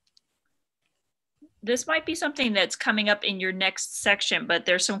 This might be something that's coming up in your next section, but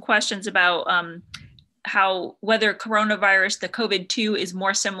there's some questions about whether coronavirus, the COVID-2, is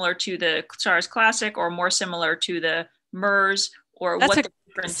more similar to the SARS Classic or more similar to the MERS, or what the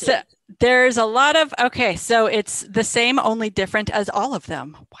difference is. There's a lot of, so it's the same, only different as all of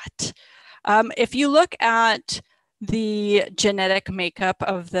them. What? If you look at the genetic makeup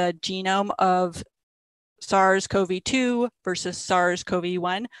of the genome of SARS-CoV-2 versus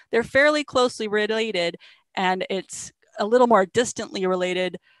SARS-CoV-1, they're fairly closely related, and it's a little more distantly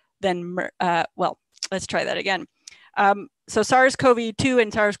related than, well, let's try that again. So SARS-CoV-2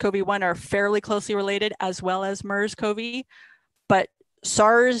 and SARS-CoV-1 are fairly closely related, as well as MERS-CoV, but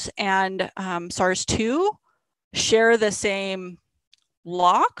SARS and SARS-2 share the same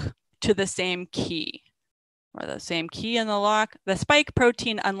lock to the same key, or the same key in the lock. The spike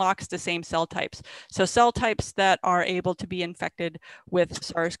protein unlocks the same cell types. So cell types that are able to be infected with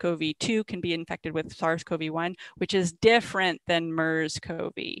SARS-CoV-2 can be infected with SARS-CoV-1, which is different than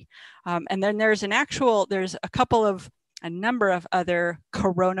MERS-CoV. And then there's a number of other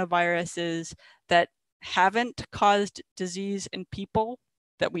coronaviruses that haven't caused disease in people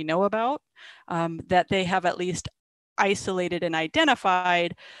that we know about, that they have at least isolated and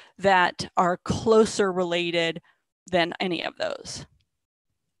identified that are closer related than any of those.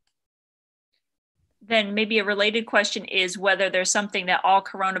 Then maybe a related question is whether there's something that all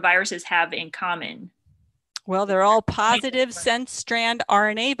coronaviruses have in common. Well, they're all positive sense strand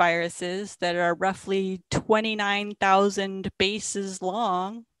RNA viruses that are roughly 29,000 bases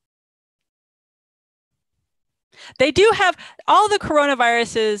long. They do have, all the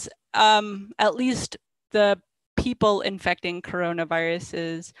coronaviruses, at least the people infecting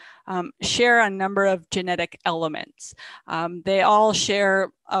coronaviruses, share a number of genetic elements. They all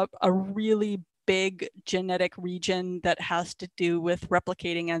share a really big genetic region that has to do with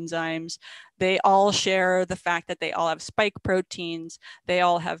replicating enzymes. They all share the fact that they all have spike proteins. They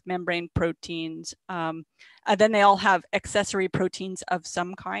all have membrane proteins. And then they all have accessory proteins of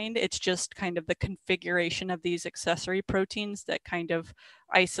some kind. It's just kind of the configuration of these accessory proteins that kind of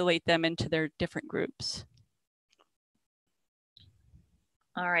isolate them into their different groups.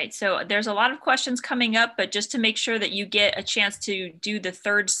 All right, so there's a lot of questions coming up, but just to make sure that you get a chance to do the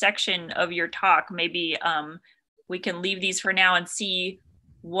third section of your talk, maybe we can leave these for now and see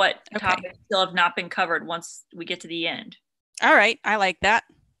what topics still have not been covered once we get to the end. All right, I like that.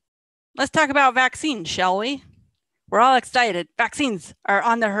 Let's talk about vaccines, shall we? We're all excited. Vaccines are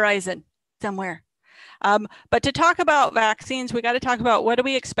on the horizon somewhere. But to talk about vaccines, we got to talk about what do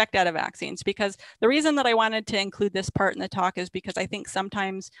we expect out of vaccines? Because the reason that I wanted to include this part in the talk is because I think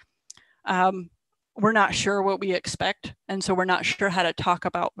sometimes we're not sure what we expect. And so we're not sure how to talk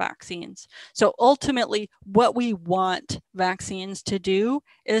about vaccines. So ultimately, what we want vaccines to do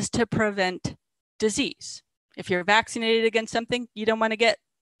is to prevent disease. If you're vaccinated against something, you don't want to get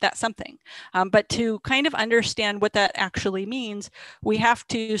that something. But to kind of understand what that actually means, we have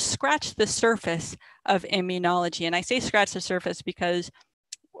to scratch the surface of immunology. And I say scratch the surface because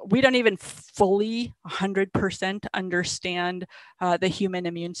we don't even fully 100% understand the human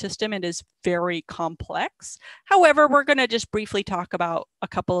immune system. It is very complex. However, we're going to just briefly talk about a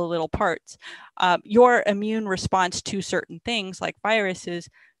couple of little parts. Your immune response to certain things like viruses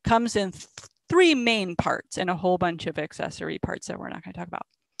comes in three main parts and a whole bunch of accessory parts that we're not going to talk about.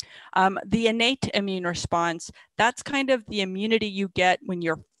 The innate immune response, that's kind of the immunity you get when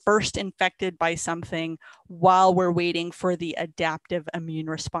you're first infected by something while we're waiting for the adaptive immune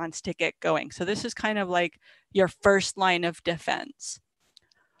response to get going. So this is kind of like your first line of defense.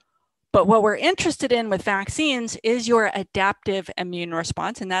 But what we're interested in with vaccines is your adaptive immune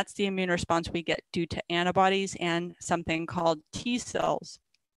response, and that's the immune response we get due to antibodies and something called T cells.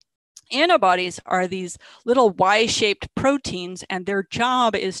 Antibodies are these little Y-shaped proteins, and their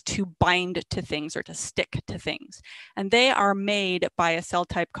job is to bind to things or to stick to things. And they are made by a cell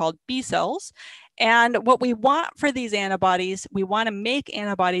type called B cells. And what we want for these antibodies, we want to make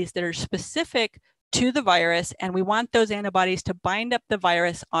antibodies that are specific to the virus, and we want those antibodies to bind up the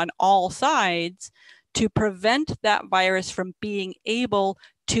virus on all sides to prevent that virus from being able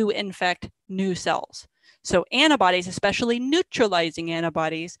to infect new cells. So antibodies, especially neutralizing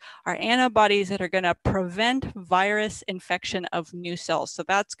antibodies, are antibodies that are going to prevent virus infection of new cells. So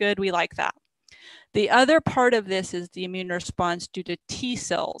that's good. We like that. The other part of this is the immune response due to T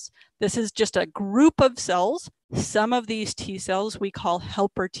cells. This is just a group of cells. Some of these T cells we call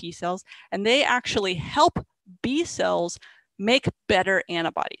helper T cells, and they actually help B cells make better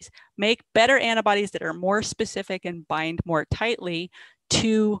antibodies that are more specific and bind more tightly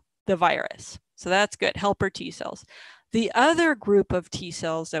to the virus. So that's good, helper T cells. The other group of T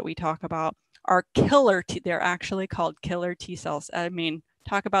cells that we talk about are killer T. They're actually called killer T cells. I mean,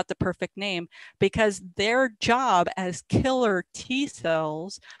 talk about the perfect name, because their job as killer T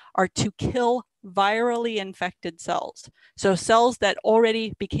cells are to kill virally infected cells. So cells that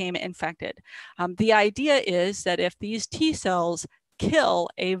already became infected. The idea is that if these T cells kill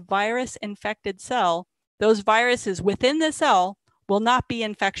a virus infected cell, those viruses within the cell will not be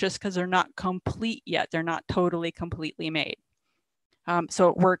infectious because they're not complete yet. They're not totally completely made. So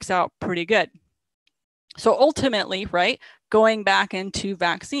it works out pretty good. So ultimately, right, going back into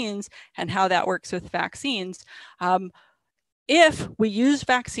vaccines and how that works with vaccines, if we use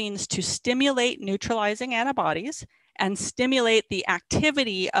vaccines to stimulate neutralizing antibodies and stimulate the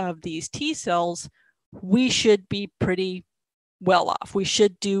activity of these T cells, we should be pretty well off. We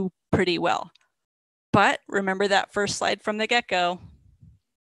should do pretty well. But remember that first slide from the get-go.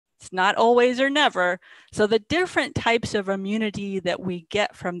 It's not always or never. So the different types of immunity that we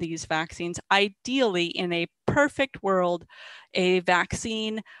get from these vaccines, ideally in a perfect world, a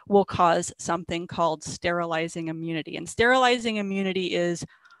vaccine will cause something called sterilizing immunity. And sterilizing immunity is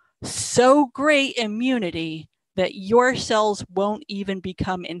so great immunity that your cells won't even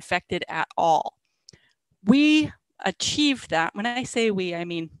become infected at all. We achieved that. When I say we, I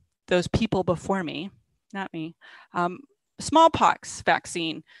mean those people before me, not me. Smallpox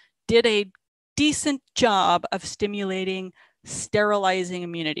vaccine did a decent job of stimulating sterilizing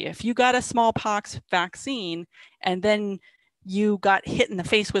immunity. If you got a smallpox vaccine and then you got hit in the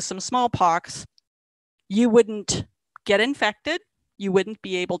face with some smallpox, you wouldn't get infected, you wouldn't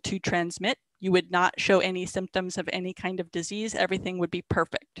be able to transmit, you would not show any symptoms of any kind of disease, everything would be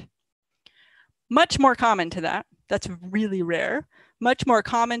perfect. Much more common to that, that's really rare, much more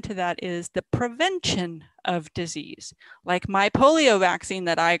common to that is the prevention of disease, like my polio vaccine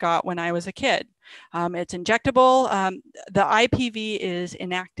that I got when I was a kid. It's injectable. The IPV is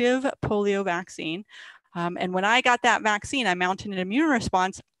inactive polio vaccine. And when I got that vaccine, I mounted an immune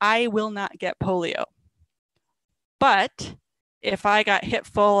response. I will not get polio. But if I got hit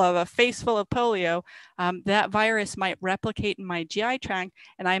full of a face full of polio, that virus might replicate in my GI tract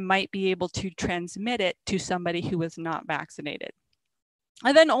and I might be able to transmit it to somebody who was not vaccinated.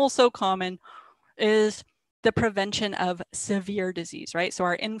 And then also common is the prevention of severe disease, right? So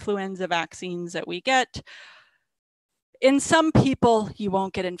our influenza vaccines that we get, in some people, you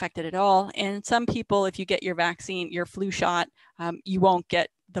won't get infected at all. In some people, if you get your vaccine, your flu shot, you won't get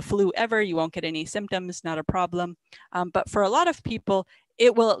the flu ever, you won't get any symptoms, not a problem. But for a lot of people,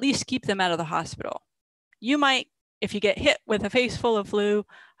 it will at least keep them out of the hospital. You might, if you get hit with a face full of flu,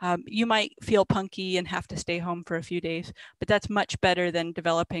 you might feel punky and have to stay home for a few days, but that's much better than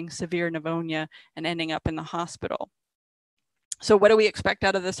developing severe pneumonia and ending up in the hospital. So what do we expect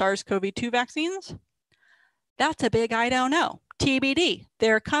out of the SARS-CoV-2 vaccines? That's a big I don't know. TBD,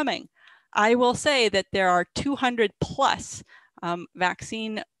 they're coming. I will say that there are 200 plus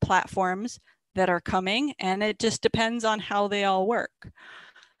vaccine platforms that are coming, and it just depends on how they all work.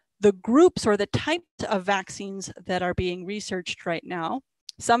 The groups or the types of vaccines that are being researched right now,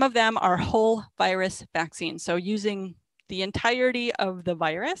 some of them are whole virus vaccines. So using the entirety of the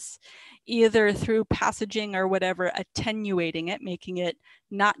virus, either through passaging or whatever, attenuating it, making it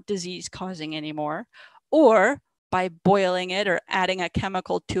not disease causing anymore, or by boiling it or adding a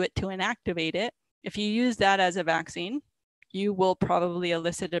chemical to it to inactivate it. If you use that as a vaccine, you will probably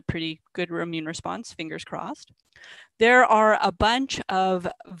elicit a pretty good immune response, fingers crossed. There are a bunch of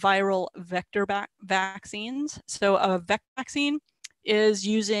viral vector vaccines. So a vector vaccine is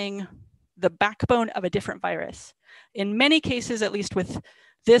using the backbone of a different virus. In many cases, at least with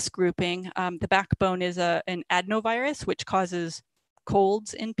this grouping, the backbone is an adenovirus, which causes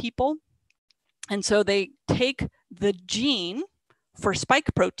colds in people. And so they take the gene for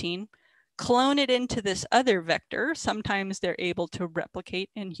spike protein, clone it into this other vector. Sometimes they're able to replicate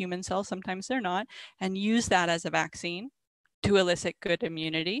in human cells, sometimes they're not, and use that as a vaccine to elicit good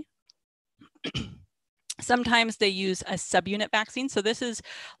immunity. Sometimes they use a subunit vaccine. So this is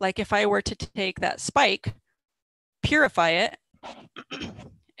like if I were to take that spike, purify it,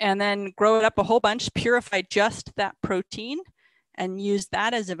 and then grow it up a whole bunch, purify just that protein and use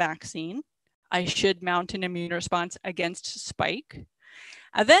that as a vaccine, I should mount an immune response against spike.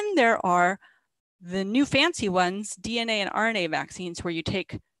 And then there are the new fancy ones, DNA and RNA vaccines, where you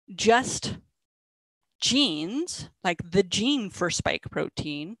take just genes, like the gene for spike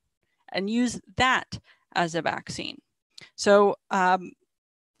protein, and use that as a vaccine. So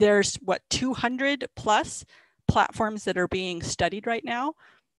there's 200 plus platforms that are being studied right now.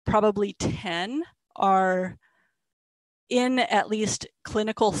 Probably 10 are in at least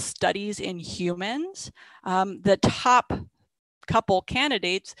clinical studies in humans. The top couple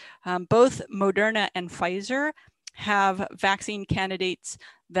candidates, both Moderna and Pfizer, have vaccine candidates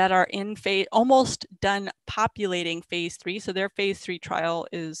that are in phase, almost done populating phase 3. So their phase 3 trial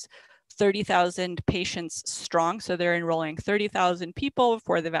is 30,000 patients strong. So they're enrolling 30,000 people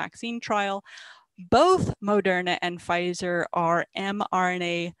for the vaccine trial. Both Moderna and Pfizer are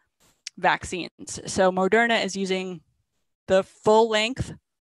mRNA vaccines. So Moderna is using the full length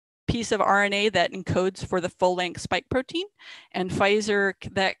piece of RNA that encodes for the full length spike protein. And Pfizer,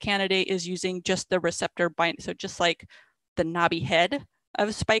 that candidate, is using just the receptor bind. So just like the knobby head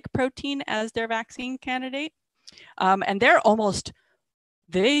of spike protein as their vaccine candidate. And they are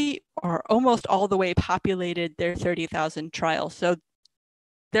almost all the way populated their 30,000 trial. So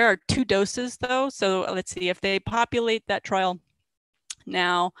there are 2 doses though. So let's see, if they populate that trial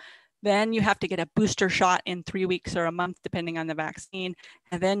now, then you have to get a booster shot in 3 weeks or a month, depending on the vaccine.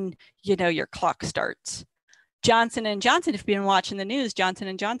 And then, your clock starts. Johnson & Johnson, if you've been watching the news,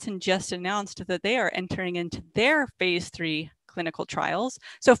 Johnson & Johnson just announced that they are entering into their phase 3 clinical trials.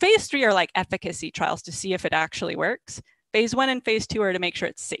 So phase 3 are like efficacy trials to see if it actually works. Phase 1 and phase 2 are to make sure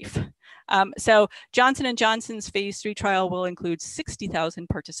it's safe. So Johnson & Johnson's phase 3 trial will include 60,000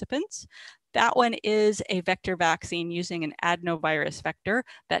 participants. That one is a vector vaccine using an adenovirus vector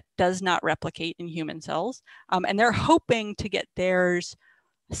that does not replicate in human cells. And they're hoping to get theirs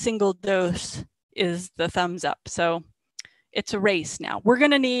single dose is the thumbs up. So it's a race now. We're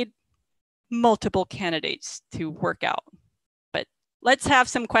going to need multiple candidates to work out. But let's have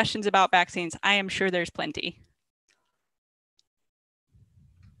some questions about vaccines. I am sure there's plenty.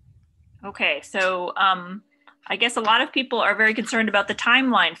 Okay, so I guess a lot of people are very concerned about the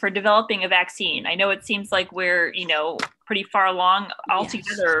timeline for developing a vaccine. I know it seems like we're, pretty far along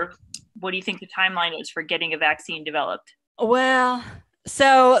altogether. Yes. What do you think the timeline is for getting a vaccine developed? Well,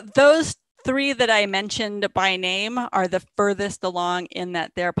 so those 3 that I mentioned by name are the furthest along in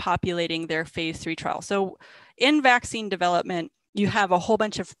that they're populating their phase 3 trial. So in vaccine development, you have a whole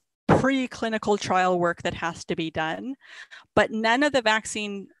bunch of preclinical trial work that has to be done, but none of the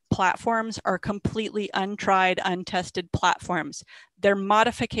vaccine platforms are completely untried, untested platforms. They're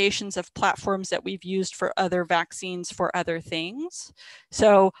modifications of platforms that we've used for other vaccines for other things.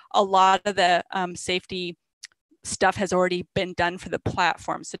 So a lot of the safety stuff has already been done for the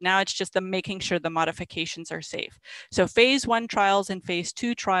platform. So now it's just the making sure the modifications are safe. So phase 1 trials and phase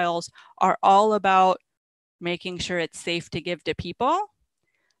 2 trials are all about making sure it's safe to give to people.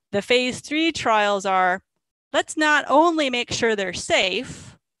 The phase 3 trials are, let's not only make sure they're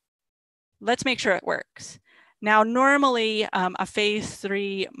safe, let's make sure it works. Now, normally a phase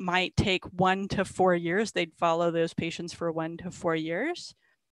 3 might take 1 to 4 years. They'd follow those patients for 1 to 4 years.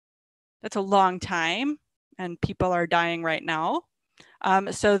 That's a long time, and people are dying right now.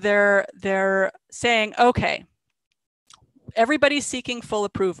 So they're saying, okay, everybody's seeking full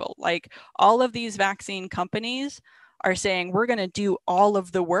approval. Like all of these vaccine companies are saying, we're going to do all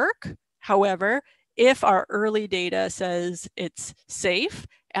of the work. However, if our early data says it's safe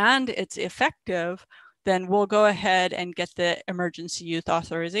and it's effective, then we'll go ahead and get the emergency use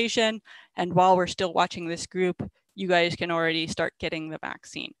authorization. And while we're still watching this group, you guys can already start getting the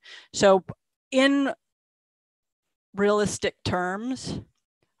vaccine. So in realistic terms,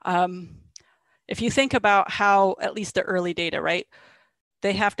 if you think about how, at least the early data, right?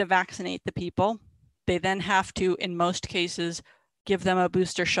 They have to vaccinate the people. They then have to, in most cases, give them a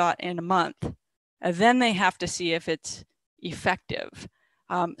booster shot in a month. And then they have to see if it's effective.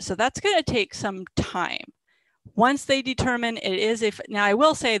 So that's going to take some time. Once they determine it is, now I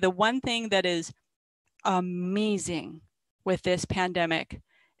will say the one thing that is amazing with this pandemic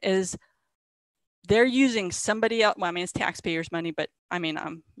is they're using somebody else. Well, I mean, it's taxpayers' money, but I mean,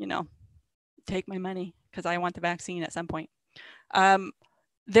 take my money because I want the vaccine at some point.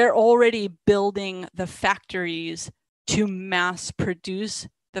 they're already building the factories to mass produce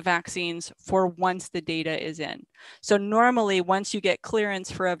the vaccines for once the data is in. So normally, once you get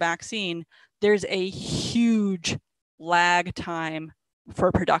clearance for a vaccine, there's a huge lag time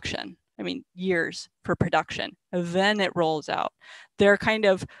for production. I mean, years for production. Then it rolls out. They're kind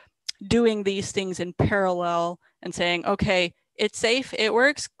of doing these things in parallel and saying, okay, it's safe, it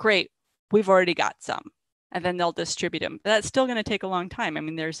works, great, we've already got some. And then they'll distribute them. But that's still going to take a long time. I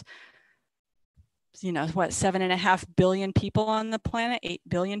mean, there's, you know, what, 7.5 billion people on the planet, 8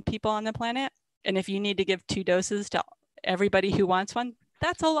 billion people on the planet. And if you need to give 2 doses to everybody who wants one,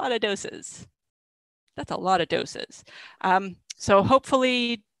 that's a lot of doses. That's a lot of doses. So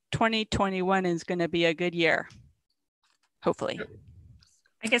hopefully 2021 is going to be a good year. Hopefully.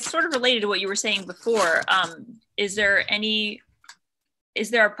 I guess sort of related to what you were saying before, is there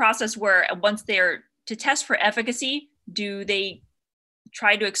a process where once they're to test for efficacy, do they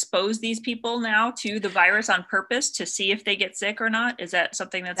try to expose these people now to the virus on purpose to see if they get sick or not? Is that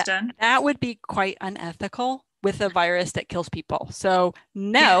something that's done? That would be quite unethical with a virus that kills people. So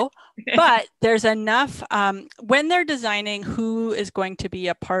no, but there's enough, when they're designing who is going to be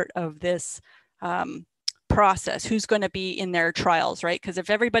a part of this process, who's going to be in their trials, right? Because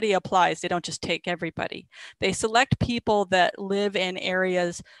if everybody applies, they don't just take everybody. They select people that live in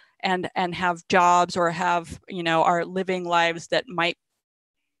areas and have jobs or have, you know, are living lives that might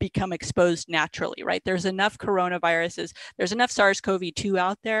become exposed naturally, right? There's enough coronaviruses, there's enough SARS-CoV-2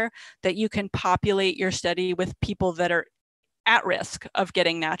 out there that you can populate your study with people that are at risk of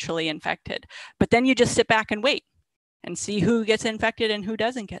getting naturally infected. But then you just sit back and wait and see who gets infected and who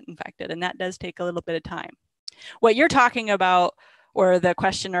doesn't get infected. And that does take a little bit of time. What you're talking about, or the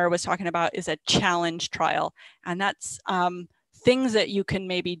questioner was talking about, is a challenge trial. And that's things that you can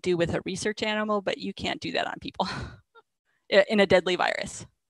maybe do with a research animal, but you can't do that on people in a deadly virus.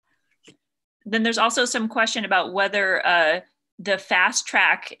 Then there's also some question about whether the fast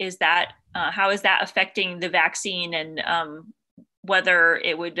track is that, how is that affecting the vaccine, and whether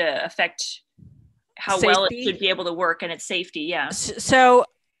it would affect how safety. well it should be able to work and its safety. Yeah. So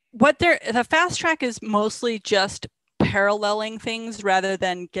the fast track is mostly just paralleling things rather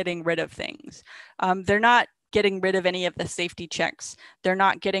than getting rid of things. They're not getting rid of any of the safety checks. They're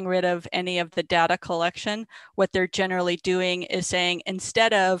not getting rid of any of the data collection. What they're generally doing is saying,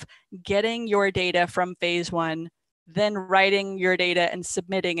 instead of getting your data from phase 1, then writing your data and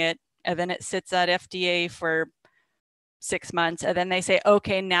submitting it, and then it sits at FDA for 6 months, and then they say,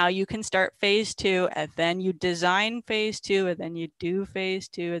 okay, now you can start phase 2, and then you design phase 2, and then you do phase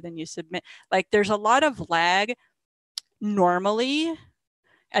 2, and then you submit. Like, there's a lot of lag normally.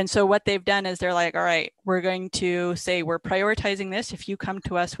 And so what they've done is they're like, all right, we're going to say we're prioritizing this. If you come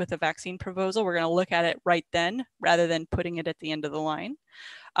to us with a vaccine proposal, we're going to look at it right then rather than putting it at the end of the line.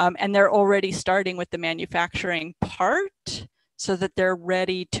 And they're already starting with the manufacturing part so that they're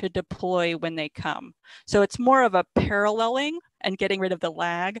ready to deploy when they come. So it's more of a paralleling and getting rid of the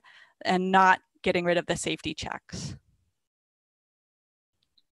lag and not getting rid of the safety checks.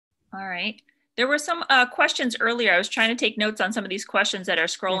 All right. There were some questions earlier. I was trying to take notes on some of these questions that are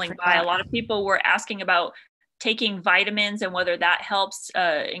scrolling by. A lot of people were asking about taking vitamins and whether that helps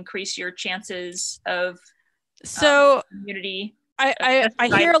increase your chances of immunity. I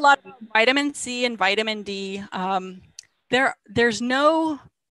hear a lot about vitamin C and vitamin D. There's no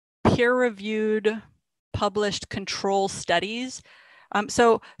peer-reviewed published control studies.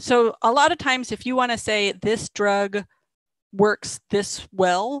 So a lot of times if you want to say this drug works this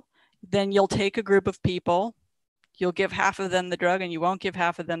well, then you'll take a group of people, you'll give half of them the drug and you won't give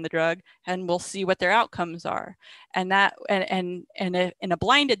half of them the drug, and we'll see what their outcomes are. And that, and in a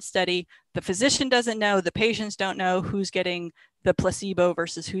blinded study, the physician doesn't know, the patients don't know who's getting the placebo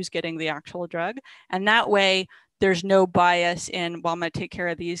versus who's getting the actual drug. And that way there's no bias in, well, I'm gonna take care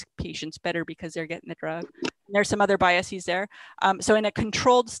of these patients better because they're getting the drug. And there's some other biases there. So in a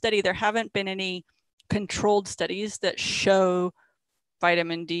controlled study, there haven't been any controlled studies that show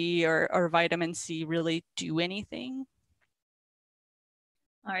vitamin D or vitamin C really do anything.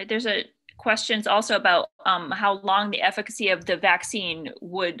 All right, there's questions also about how long the efficacy of the vaccine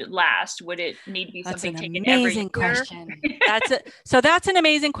would last. Would it need to be something taken every year? Question. So that's an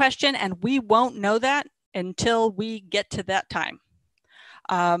amazing question, and we won't know that until we get to that time.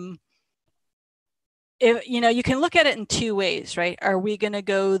 If you can look at it in 2 ways, right? Are we going to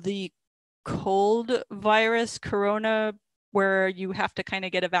go the cold virus corona, where you have to kind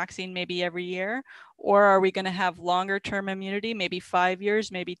of get a vaccine maybe every year? Or are we going to have longer term immunity, maybe 5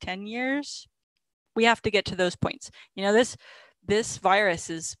 years, maybe 10 years? We have to get to those points. This virus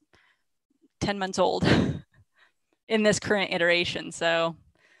is 10 months old in this current iteration. So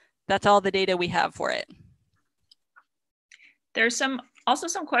that's all the data we have for it. There's also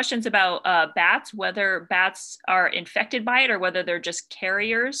some questions about bats, whether bats are infected by it or whether they're just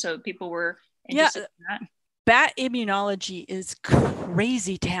carriers. So people were interested in that. Bat immunology is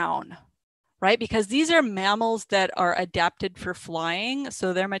crazy town, right? Because these are mammals that are adapted for flying.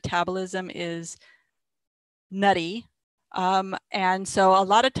 So their metabolism is nutty. And so a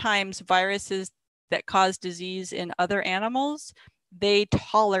lot of times viruses that cause disease in other animals, they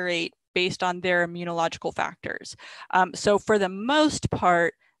tolerate based on their immunological factors. So for the most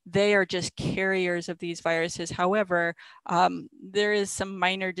part, they are just carriers of these viruses. However, there is some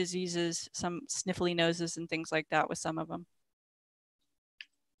minor diseases, some sniffly noses and things like that with some of them.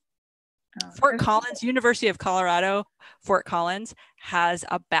 Fort Collins, University of Colorado, Fort Collins has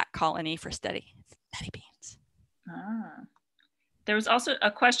a bat colony for study. Nutty beans. There was also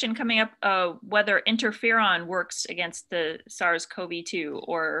a question coming up whether interferon works against the SARS-CoV-2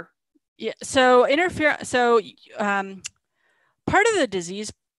 or... Yeah, so interferon, part of the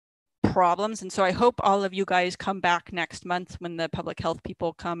disease problems, and so I hope all of you guys come back next month when the public health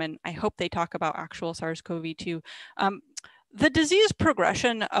people come, and I hope they talk about actual SARS-CoV-2. The disease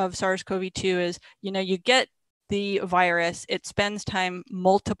progression of SARS-CoV-2 is, you get the virus, it spends time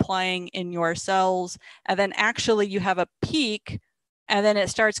multiplying in your cells, and then actually you have a peak, and then it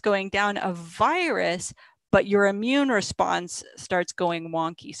starts going down a virus, but your immune response starts going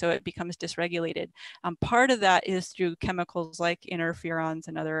wonky, so it becomes dysregulated. Part of that is through chemicals like interferons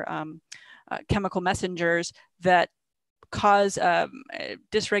and other chemical messengers that cause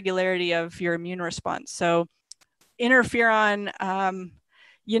dysregularity of your immune response. So interferon,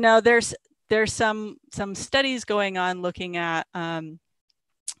 there's some studies going on looking at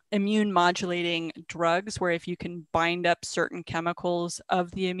immune modulating drugs, where if you can bind up certain chemicals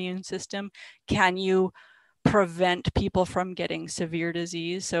of the immune system, can you prevent people from getting severe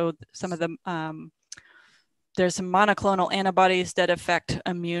disease? So some of them, there's some monoclonal antibodies that affect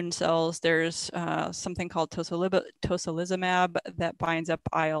immune cells. There's something called tocilizumab that binds up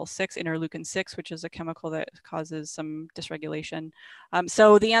IL-6, interleukin-6, which is a chemical that causes some dysregulation.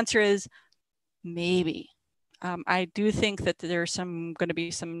 So the answer is maybe. I do think that there's going to be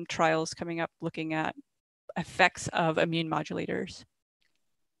some trials coming up looking at effects of immune modulators.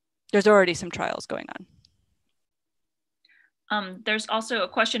 There's already some trials going on. There's also a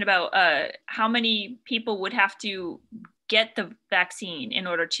question about how many people would have to get the vaccine in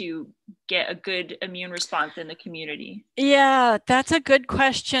order to get a good immune response in the community? Yeah, that's a good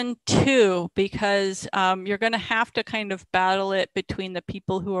question too, because you're going to have to kind of battle it between the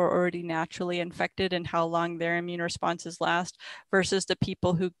people who are already naturally infected and how long their immune responses last versus the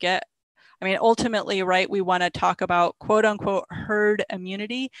people who get, ultimately, right, we want to talk about quote unquote herd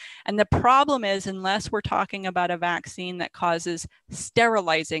immunity. And the problem is, unless we're talking about a vaccine that causes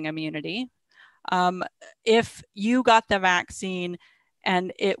sterilizing immunity, if you got the vaccine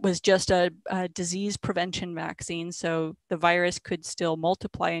and it was just a disease prevention vaccine, so the virus could still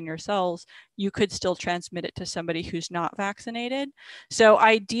multiply in your cells, you could still transmit it to somebody who's not vaccinated. So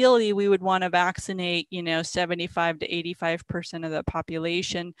ideally, we would want to vaccinate, 75 to 85% of the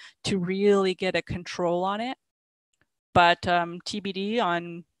population to really get a control on it. But TBD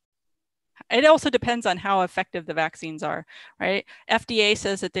on, it also depends on how effective the vaccines are, right? FDA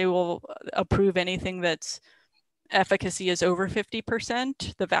says that they will approve anything that's efficacy is over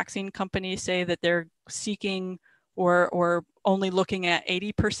 50%. The vaccine companies say that they're seeking or only looking at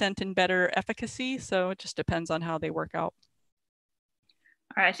 80% and better efficacy. So it just depends on how they work out.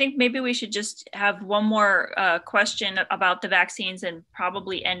 All right, I think maybe we should just have one more question about the vaccines and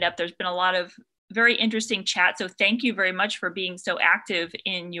probably end up. There's been a lot of very interesting chat. So thank you very much for being so active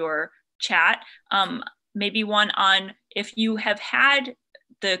in your chat. Maybe one on if you have had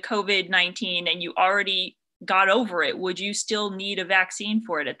the COVID-19 and you already got over it, would you still need a vaccine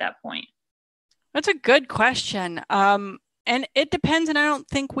for it at that point? That's a good question. And it depends. And I don't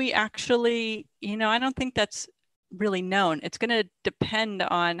think we actually, I don't think that's really known. It's going to depend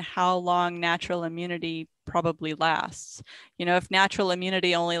on how long natural immunity probably lasts. If natural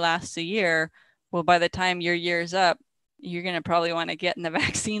immunity only lasts a year, well, by the time your year's up, you're going to probably want to get in the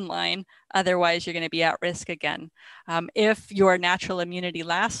vaccine line. Otherwise, you're going to be at risk again. If your natural immunity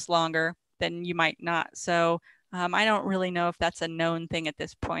lasts longer, then you might not. So I don't really know if that's a known thing at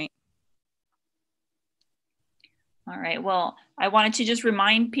this point. All right. Well, I wanted to just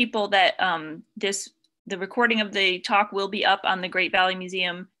remind people that the recording of the talk will be up on the Great Valley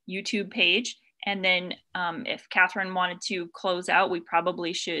Museum YouTube page. And then if Catherine wanted to close out, we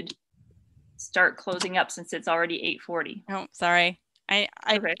probably should start closing up since it's already 8:40. Oh, sorry. I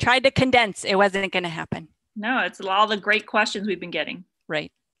tried to condense. It wasn't going to happen. No, it's all the great questions we've been getting.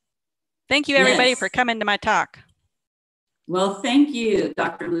 Right. Thank you, everybody, Yes. for coming to my talk. Well, thank you,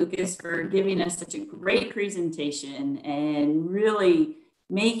 Dr. Lucas, for giving us such a great presentation and really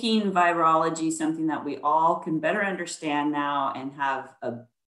making virology something that we all can better understand now and have a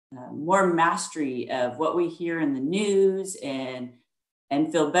more mastery of what we hear in the news and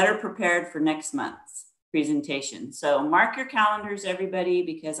feel better prepared for next month's presentation. So mark your calendars, everybody,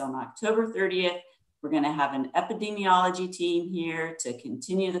 because on October 30th, we're going to have an epidemiology team here to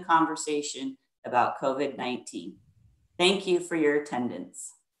continue the conversation about COVID-19. Thank you for your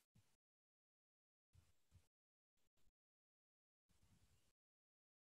attendance.